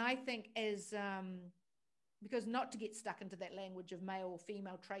 And I think because not to get stuck into that language of male or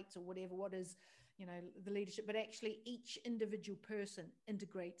female traits or whatever, what is, you know, the leadership, but actually each individual person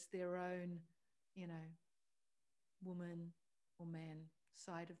integrates their own, you know, woman or man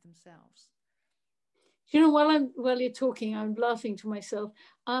side of themselves. You know, while you're talking, I'm laughing to myself.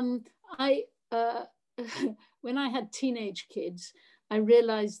 I when I had teenage kids, I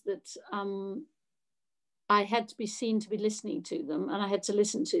realized that I had to be seen to be listening to them, and I had to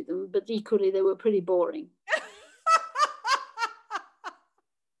listen to them, but equally they were pretty boring.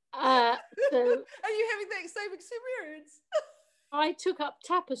 So, are you having that same experience? I took up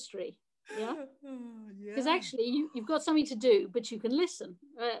tapestry. Yeah, because actually you've got something to do, but you can listen.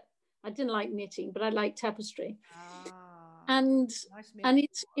 I didn't like knitting, but I like tapestry. And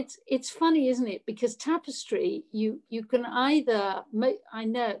nice, it's funny, isn't it? Because tapestry, you can either I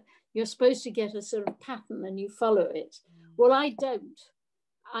know you're supposed to get a sort of pattern and you follow it. Well, I don't.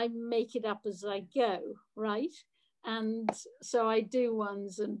 I make it up as I go, right? And so I do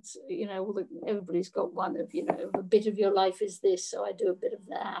ones, and you know, everybody's got one of, you know, a bit of your life is this, so I do a bit of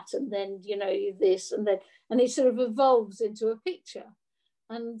that, and then, you know, this, and then, and it sort of evolves into a picture.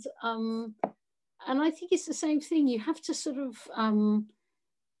 And I think it's the same thing. You have to sort of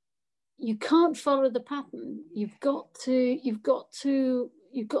you can't follow the pattern. You've got to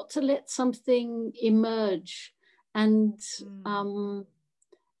let something emerge, and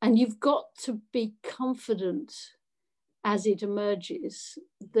you've got to be confident as it emerges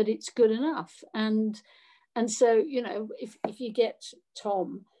that it's good enough. And so, you know, if you get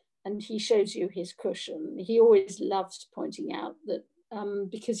Tom and he shows you his cushion, he always loves pointing out that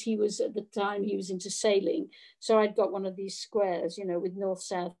because he was, at the time, he was into sailing. So I'd got one of these squares, you know, with north,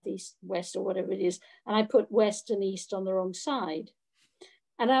 south, east, west, or whatever it is. And I put west and east on the wrong side.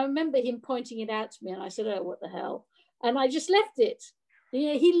 And I remember him pointing it out to me, and I said, oh, what the hell? And I just left it.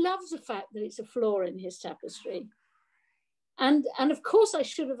 You know, he loves the fact that it's a flaw in his tapestry. And of course I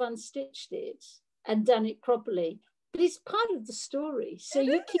should have unstitched it and done it properly, but it's part of the story. So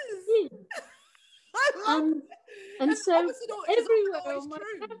you keep it in. I love it. And so everywhere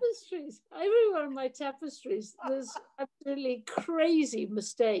on my tapestries, there's absolutely crazy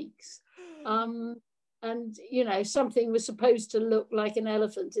mistakes. And, you know, something was supposed to look like an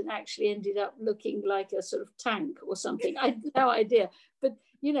elephant and actually ended up looking like a sort of tank or something. I had no idea. But,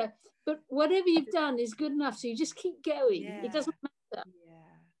 you know, but whatever you've done is good enough. So you just keep going. Yeah. It doesn't matter.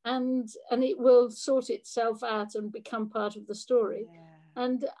 Yeah. And it will sort itself out and become part of the story. Yeah.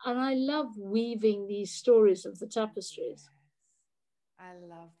 And I love weaving these stories of the tapestries. Yes.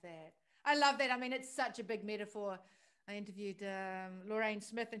 I love that. I mean, it's such a big metaphor. I interviewed Lorraine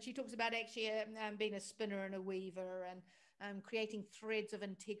Smith, and she talks about actually being a spinner and a weaver, and creating threads of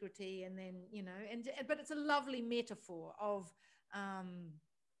integrity, and then, you know, but it's a lovely metaphor of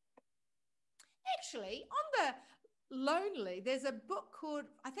actually, on the lonely, there's a book called,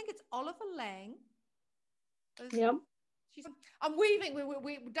 I think it's Oliver Lang. Yeah. I'm weaving,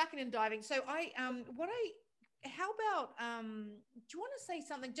 we're ducking and diving. So how about, do you want to say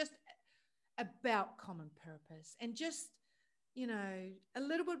something just about common purpose, and just you know, a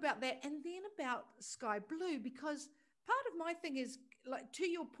little bit about that, and then about Sky Blue, because part of my thing is, like, to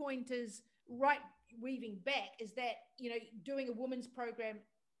your point, is right, weaving back, is that, you know, doing a women's program,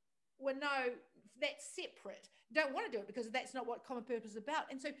 well, no, that's separate. Don't want to do it because that's not what Common Purpose is about.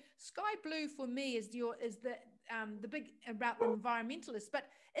 And so Sky Blue for me is the big about the environmentalists, but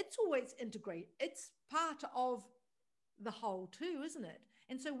it's always integrated. It's part of the whole too, isn't it?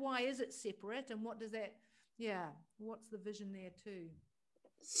 And so why is it separate? And what does that? Yeah, what's the vision there too?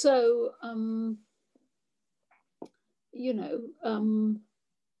 So you know,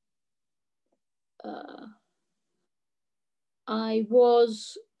 I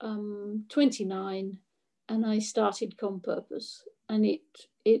was 29 and I started Common Purpose, and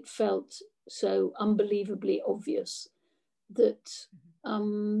it felt so unbelievably obvious that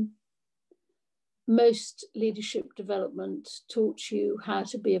most leadership development taught you how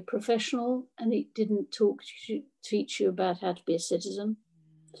to be a professional, and it didn't teach you about how to be a citizen.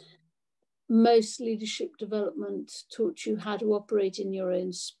 Most leadership development taught you how to operate in your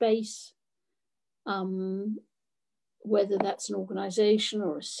own space, whether that's an organization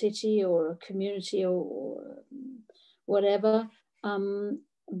or a city or a community or whatever.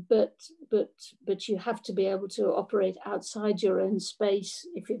 But you have to be able to operate outside your own space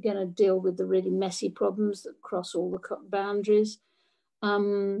if you're going to deal with the really messy problems that cross all the boundaries.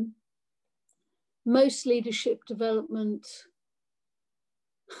 Most leadership development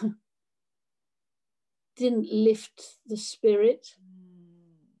didn't lift the spirit.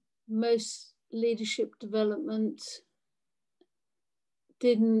 Most leadership development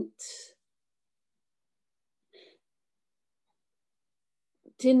didn't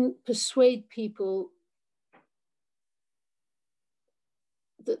persuade people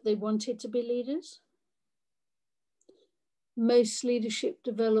that they wanted to be leaders. Most leadership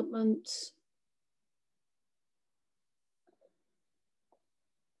development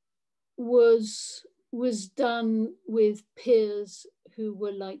was done with peers who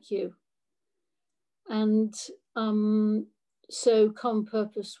were like you. And so Common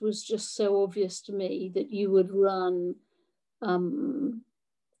Purpose was just so obvious to me that you would run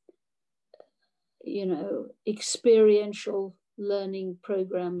you know, experiential learning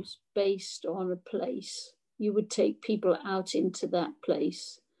programs based on a place. You would take people out into that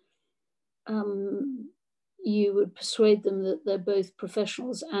place. You would persuade them that they're both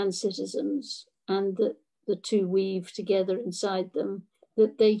professionals and citizens, and that the two weave together inside them,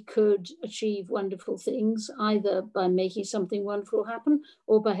 that they could achieve wonderful things either by making something wonderful happen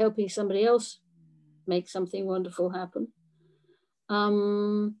or by helping somebody else make something wonderful happen.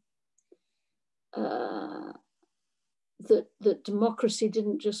 That democracy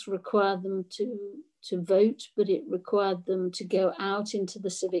didn't just require them to vote, but it required them to go out into the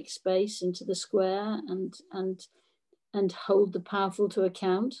civic space, into the square, and hold the powerful to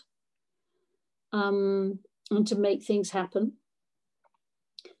account, and to make things happen.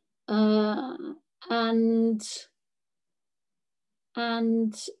 And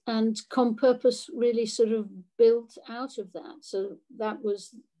Common Purpose really sort of built out of that. So that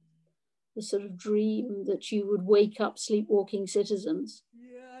was the sort of dream that you would wake up sleepwalking citizens.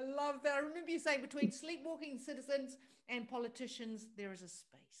 Yeah, I love that. I remember you saying between sleepwalking citizens and politicians, there is a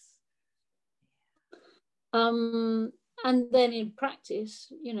space. Yeah. And then in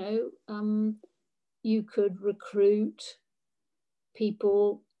practice, you know, you could recruit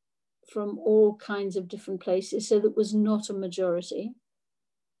people from all kinds of different places. So that was not a majority.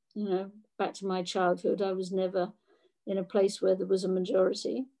 You know, back to my childhood, I was never in a place where there was a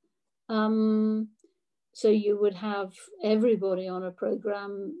majority. So you would have everybody on a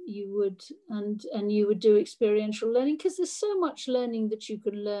program. You would and you would do experiential learning, because there's so much learning that you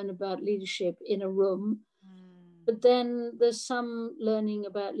could learn about leadership in a room. But then there's some learning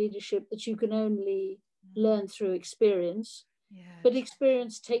about leadership that you can only learn through experience. Yeah. But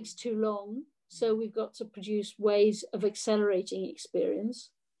experience takes too long. So we've got to produce ways of accelerating experience,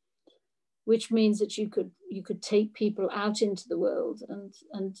 which means that you could take people out into the world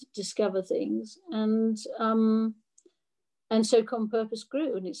and discover things. And so Common Purpose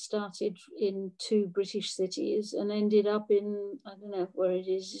grew, and it started in 2 British cities and ended up in, I don't know where it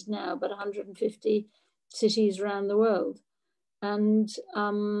is now, but 150 cities around the world. And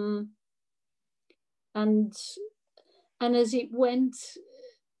as it went,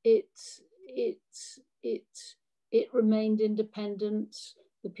 it remained independent.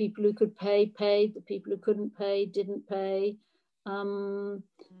 The people who could pay paid. The people who couldn't pay didn't pay. You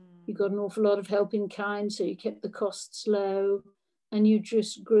got an awful lot of help in kind, so you kept the costs low, and you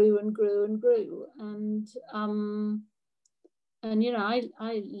just grew and grew and grew. And you know,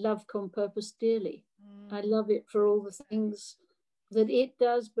 I love Common Purpose dearly. I love it for all the things that it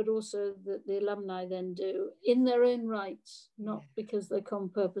does, but also that the alumni then do in their own rights, not because they're common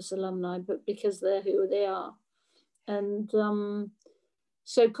purpose alumni, but because they're who they are. And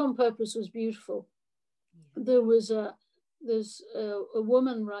so common purpose was beautiful. There's a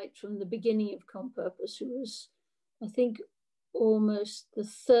woman right from the beginning of common purpose who was, I think, almost the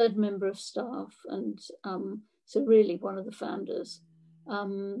third member of staff, and so really one of the founders,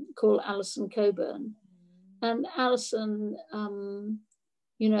 called Alison Coburn. And Alison,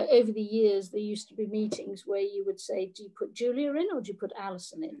 over the years, there used to be meetings where you would say, do you put Julia in or do you put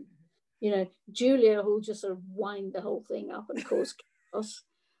Alison in? Julia will just sort of wind the whole thing up and cause chaos.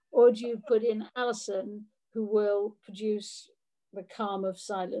 Or do you put in Alison, who will produce the calm of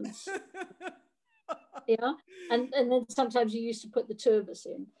silence? Yeah. And then sometimes you used to put the two of us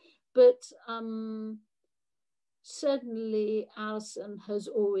in. But certainly Alison has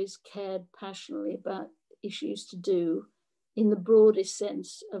always cared passionately about issues to do in the broadest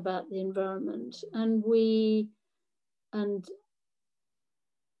sense about the environment. And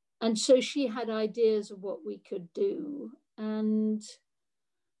so she had ideas of what we could do. And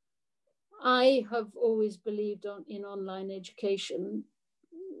I have always believed in online education,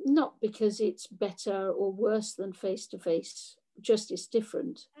 not because it's better or worse than face-to-face, just it's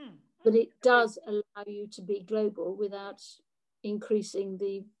different. But it does allow you to be global without increasing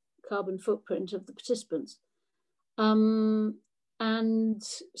the carbon footprint of the participants. And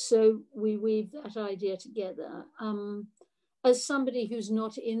so we weave that idea together. As somebody who's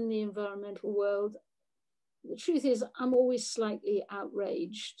not in the environmental world, the truth is I'm always slightly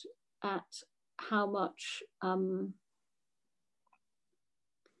outraged at how much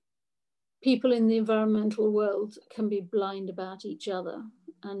people in the environmental world can be blind about each other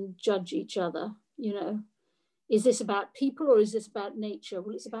and judge each other. Is this about people or is this about nature?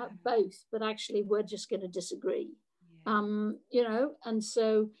 Well, it's about both, but actually we're just going to disagree. And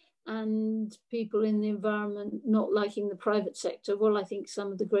people in the environment not liking the private sector. Well, I think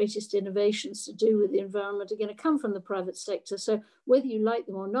some of the greatest innovations to do with the environment are going to come from the private sector. So whether you like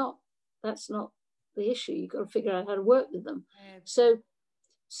them or not, that's not the issue. You've got to figure out how to work with them. So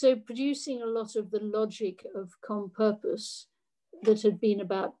producing a lot of the logic of common purpose that had been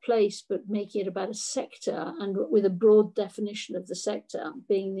about place, but making it about a sector and with a broad definition of the sector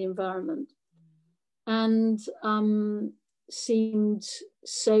being the environment, and seemed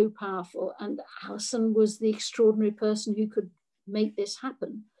so powerful. And Alison was the extraordinary person who could make this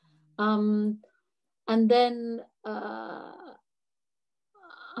happen. And then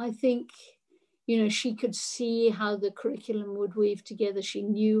I think, she could see how the curriculum would weave together. She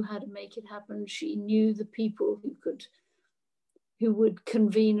knew how to make it happen. She knew the people who would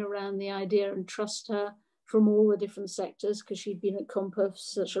convene around the idea and trust her from all the different sectors, because she'd been at Compa for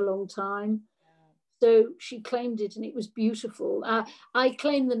such a long time. So she claimed it, and it was beautiful. I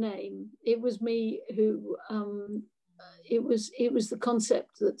claimed the name. It was me who. It was the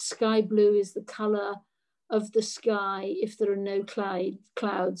concept that sky blue is the color of the sky if there are no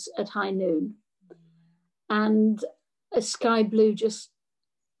clouds at high noon, and a sky blue it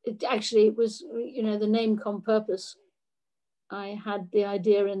was the name common purpose. I had the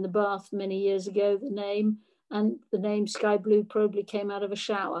idea in the bath many years ago, the name, and the name sky blue probably came out of a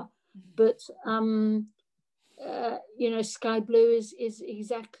shower. But sky blue is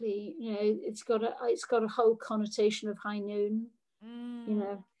exactly, it's got a whole connotation of high noon. And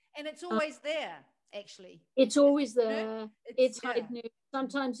it's always there, actually. It's always there. It's high noon.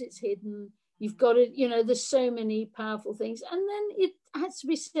 Sometimes it's hidden. You've got it. There's so many powerful things. And then it has to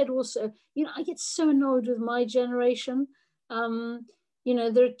be said also. I get so annoyed with my generation. There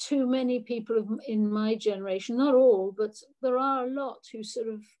are too many people in my generation, not all, but there are a lot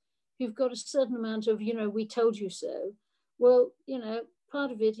who've got a certain amount of, we told you so. Well,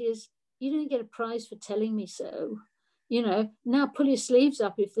 part of it is you don't get a prize for telling me so. Now pull your sleeves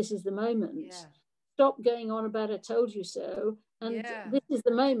up if this is the moment. Yeah. Stop going on about I told you so. And this is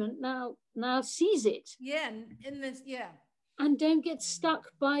the moment. Now seize it. Yeah. And don't get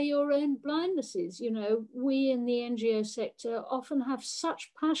stuck by your own blindnesses. We in the NGO sector often have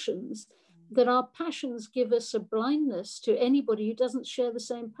such passions that our passions give us a blindness to anybody who doesn't share the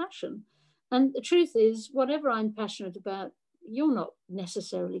same passion. And the truth is, whatever I'm passionate about, you're not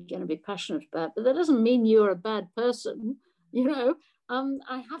necessarily going to be passionate about, but that doesn't mean you're a bad person.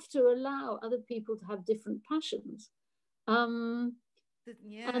 I have to allow other people to have different passions. Going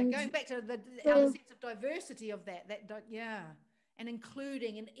back to our sense of diversity of that, and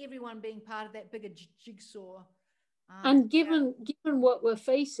including and everyone being part of that bigger jigsaw. And given what we're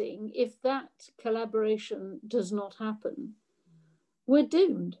facing, if that collaboration does not happen, we're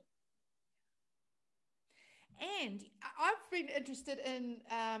doomed. And I've been interested in,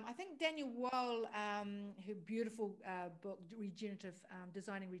 I think Daniel Wall, her beautiful book, Regenerative,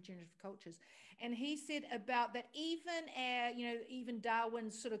 Designing Regenerative Cultures. And he said about that even, even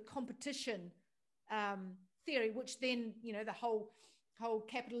Darwin's sort of competition theory, which then, the whole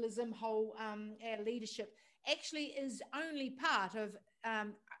capitalism, whole our leadership actually is only part of,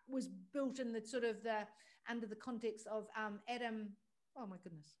 was built in the sort of under the context of Adam, oh my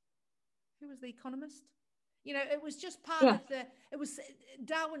goodness, who was the economist? It was just part of it was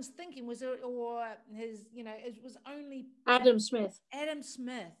Darwin's thinking was, or his, it was only Adam Smith.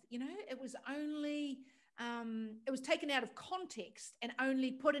 It was only, it was taken out of context and only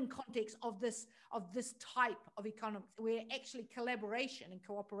put in context of this type of economy, where actually collaboration and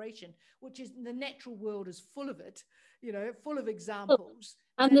cooperation, which is the natural world, is full of it, full of examples.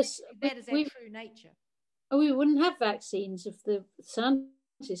 And that is our true nature. We wouldn't have vaccines if the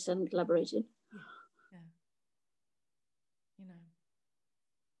scientists hadn't collaborated.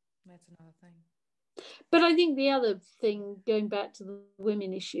 That's another thing. But I think the other thing, going back to the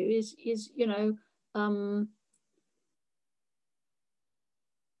women issue, is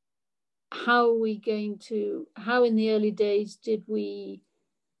how are we going to, how in the early days did we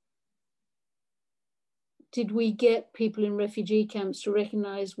get people in refugee camps to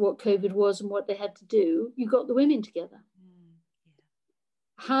recognize what COVID was and what they had to do? You got the women together.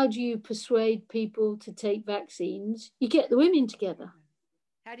 How do you persuade people to take vaccines? You get the women together.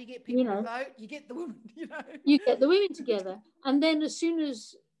 How do you get people to vote? You get the women, You get the women together. And then as soon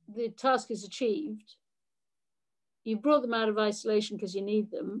as the task is achieved, you brought them out of isolation because you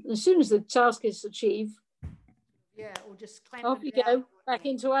need them. As soon as the task is achieved, or just off you go, back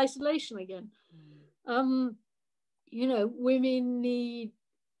into isolation again. Women need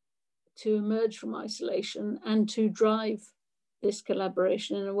to emerge from isolation and to drive this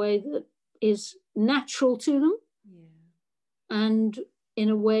collaboration in a way that is natural to them, and in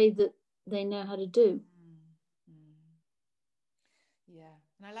a way that they know how to do.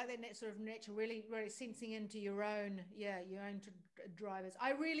 And I like that sort of natural, really, really sensing into your own drivers.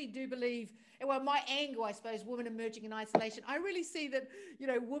 I really do believe, well, my angle, I suppose, women emerging in isolation, I really see that,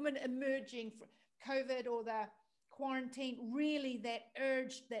 women emerging from COVID or the quarantine, really that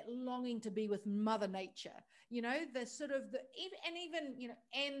urge, that longing to be with Mother Nature, the sort of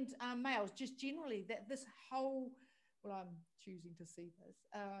and males, just generally, that this whole, well, I'm choosing to see this,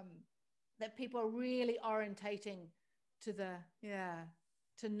 that people are really orientating to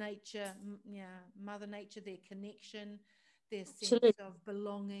to nature, Mother Nature, their connection, their sense of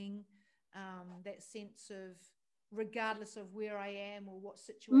belonging, that sense of, regardless of where I am or what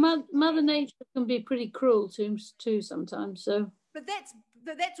situation. Mother Nature can be pretty cruel too sometimes. So, but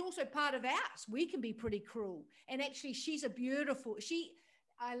that's also part of ours. We can be pretty cruel, and actually, she's a beautiful.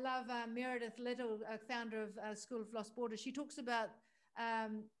 I love Meredith Little, founder of School of Lost Borders. She talks about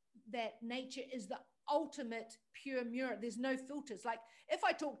that nature is the ultimate pure mirror. There's no filters. Like if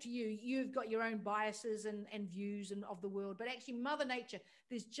I talk to you, you've got your own biases and views of the world, but actually Mother Nature,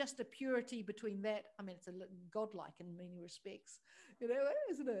 there's just a purity between that. I mean, it's a godlike in many respects,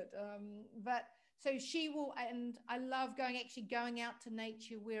 isn't it? But so she will, and I love going out to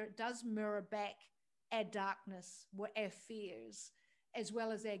nature where it does mirror back our darkness, our fears, as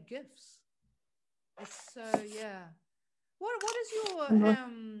well as our gifts. It's so, What is your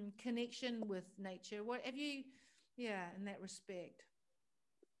connection with nature? What have you, in that respect?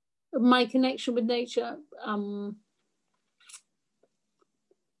 My connection with nature,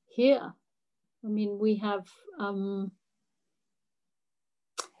 here, I mean, we have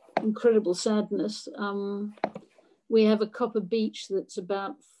incredible sadness. We have a copper beach that's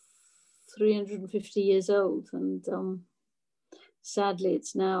about 350 years old, and sadly,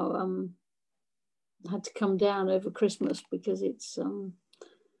 it's now had to come down over Christmas because it's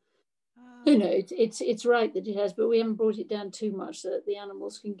it's right that it has, but we haven't brought it down too much so that the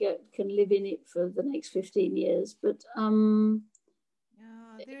animals can live in it for the next 15 years. But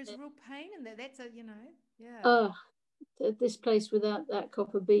there's real pain in that. That's this place without that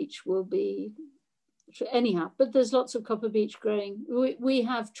copper beach will be anyhow. But there's lots of copper beach growing. We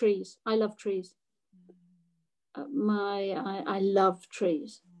have trees. I love trees. I love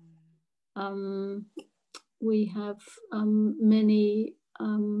trees. We have many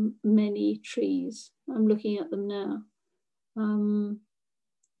trees. I'm looking at them now,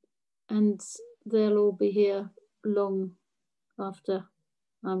 and they'll all be here long after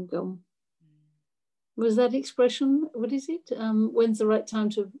I'm gone. Was that expression? What is it? When's the right time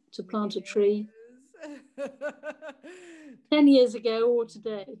to plant a tree? 10 years ago or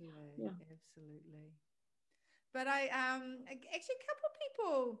today? Yeah, absolutely. But I actually a couple of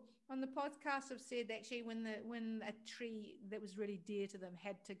people on the podcast have said that actually when a tree that was really dear to them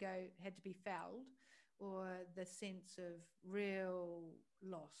had to be felled, or the sense of real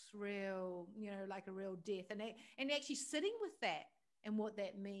loss, real, like a real death, and actually sitting with that and what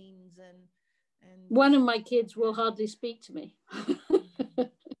that means, and one of my kids will hardly speak to me.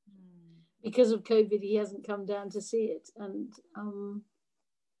 Because of COVID, he hasn't come down to see it. And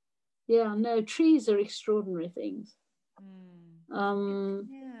yeah, no, trees are extraordinary things. Yeah.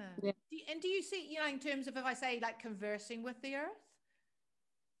 And do you see, in terms of, if I say like conversing with the earth?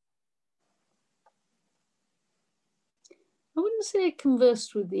 I wouldn't say I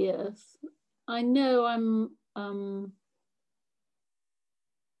conversed with the earth. I know I'm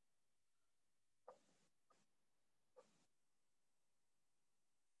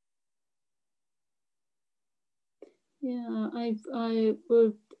yeah,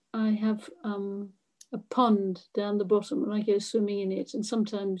 I have a pond down the bottom, and I go swimming in it, and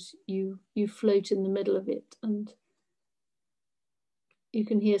sometimes you float in the middle of it, and you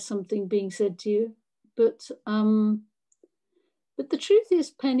can hear something being said to you. But the truth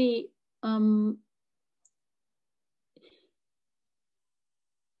is, Penny, I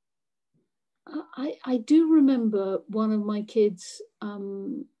do remember one of my kids.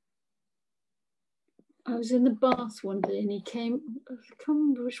 I was in the bath one day, and he came. I can't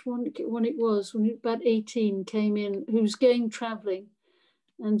remember which one it was. When he was about 18, came in, who was going traveling,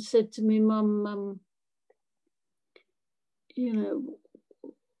 and said to me, "Mum,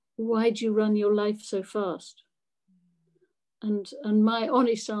 why do you run your life so fast?" And my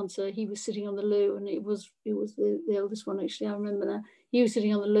honest answer, he was sitting on the loo, and it was the eldest one, actually, I remember that. He was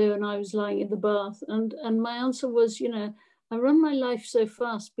sitting on the loo and I was lying in the bath, and my answer was, I run my life so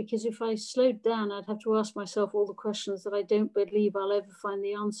fast because if I slowed down, I'd have to ask myself all the questions that I don't believe I'll ever find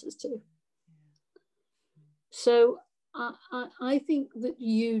the answers to. So I think that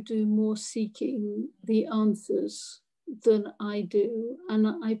you do more seeking the answers than I do. And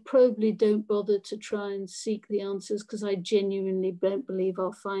I probably don't bother to try and seek the answers because I genuinely don't believe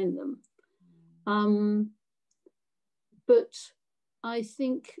I'll find them. But I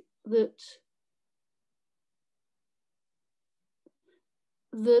think that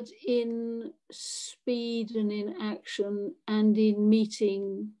in speed and in action and in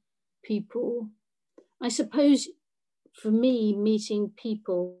meeting people, I suppose for me, meeting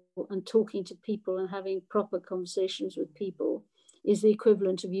people and talking to people and having proper conversations with people is the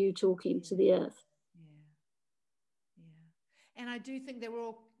equivalent of you talking to the earth. And I do think that we're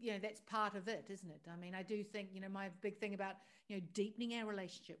all, that's part of it, isn't it? I mean, I do think, my big thing about, deepening our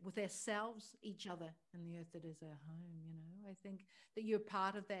relationship with ourselves, each other, and the earth that is our home, I think that you're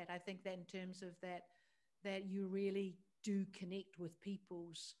part of that. I think that in terms of that you really do connect with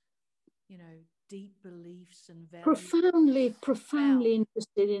people's, deep beliefs and values. Profoundly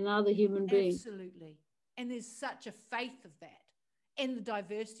interested in other human beings. Absolutely. And there's such a faith of that and the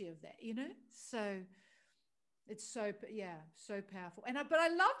diversity of that, so it's so powerful. But I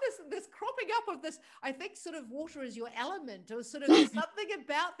love this cropping up of this. I think sort of water is your element, or sort of there's something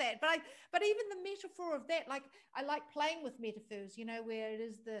about that. But even the metaphor of that, like I like playing with metaphors, where it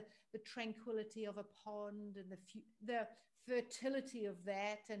is the tranquility of a pond and the fertility of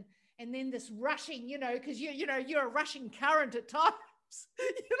that, and then this rushing, because you're a rushing current at times.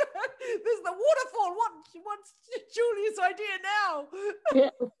 There's the waterfall. What's Julia's idea now?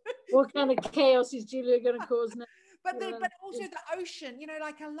 Yeah. What kind of chaos is Julia going to cause now? But also the ocean,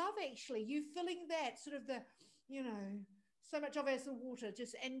 like I love actually you filling that sort of the, so much of it as the water,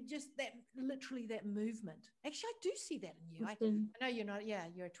 just that literally that movement. Actually, I do see that in you. I know you're not. Yeah,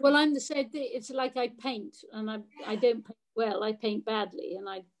 you're a twin. Well, I'm the same thing. It's like I paint, and I don't paint well. I paint badly, and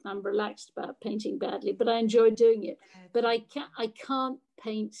I'm relaxed about painting badly, but I enjoy doing it. But I can't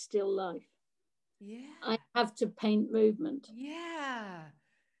paint still life. Yeah, I have to paint movement. Yeah,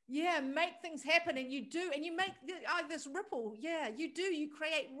 make things happen, and you do, and you make this ripple. Yeah, you do. You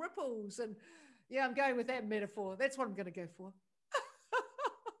create ripples, and yeah, I'm going with that metaphor. That's what I'm going to go for.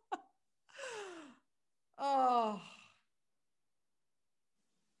 Oh.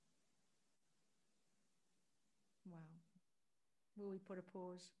 Wow. Will we put a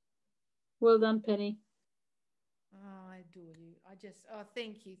pause? Well done, Penny. Oh, I adore you.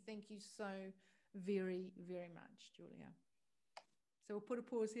 Thank you. Thank you so very, very much, Julia. So we'll put a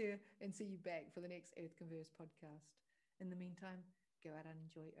pause here and see you back for the next Earth Converse podcast. In the meantime, go out and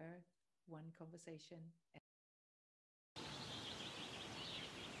enjoy Earth, one conversation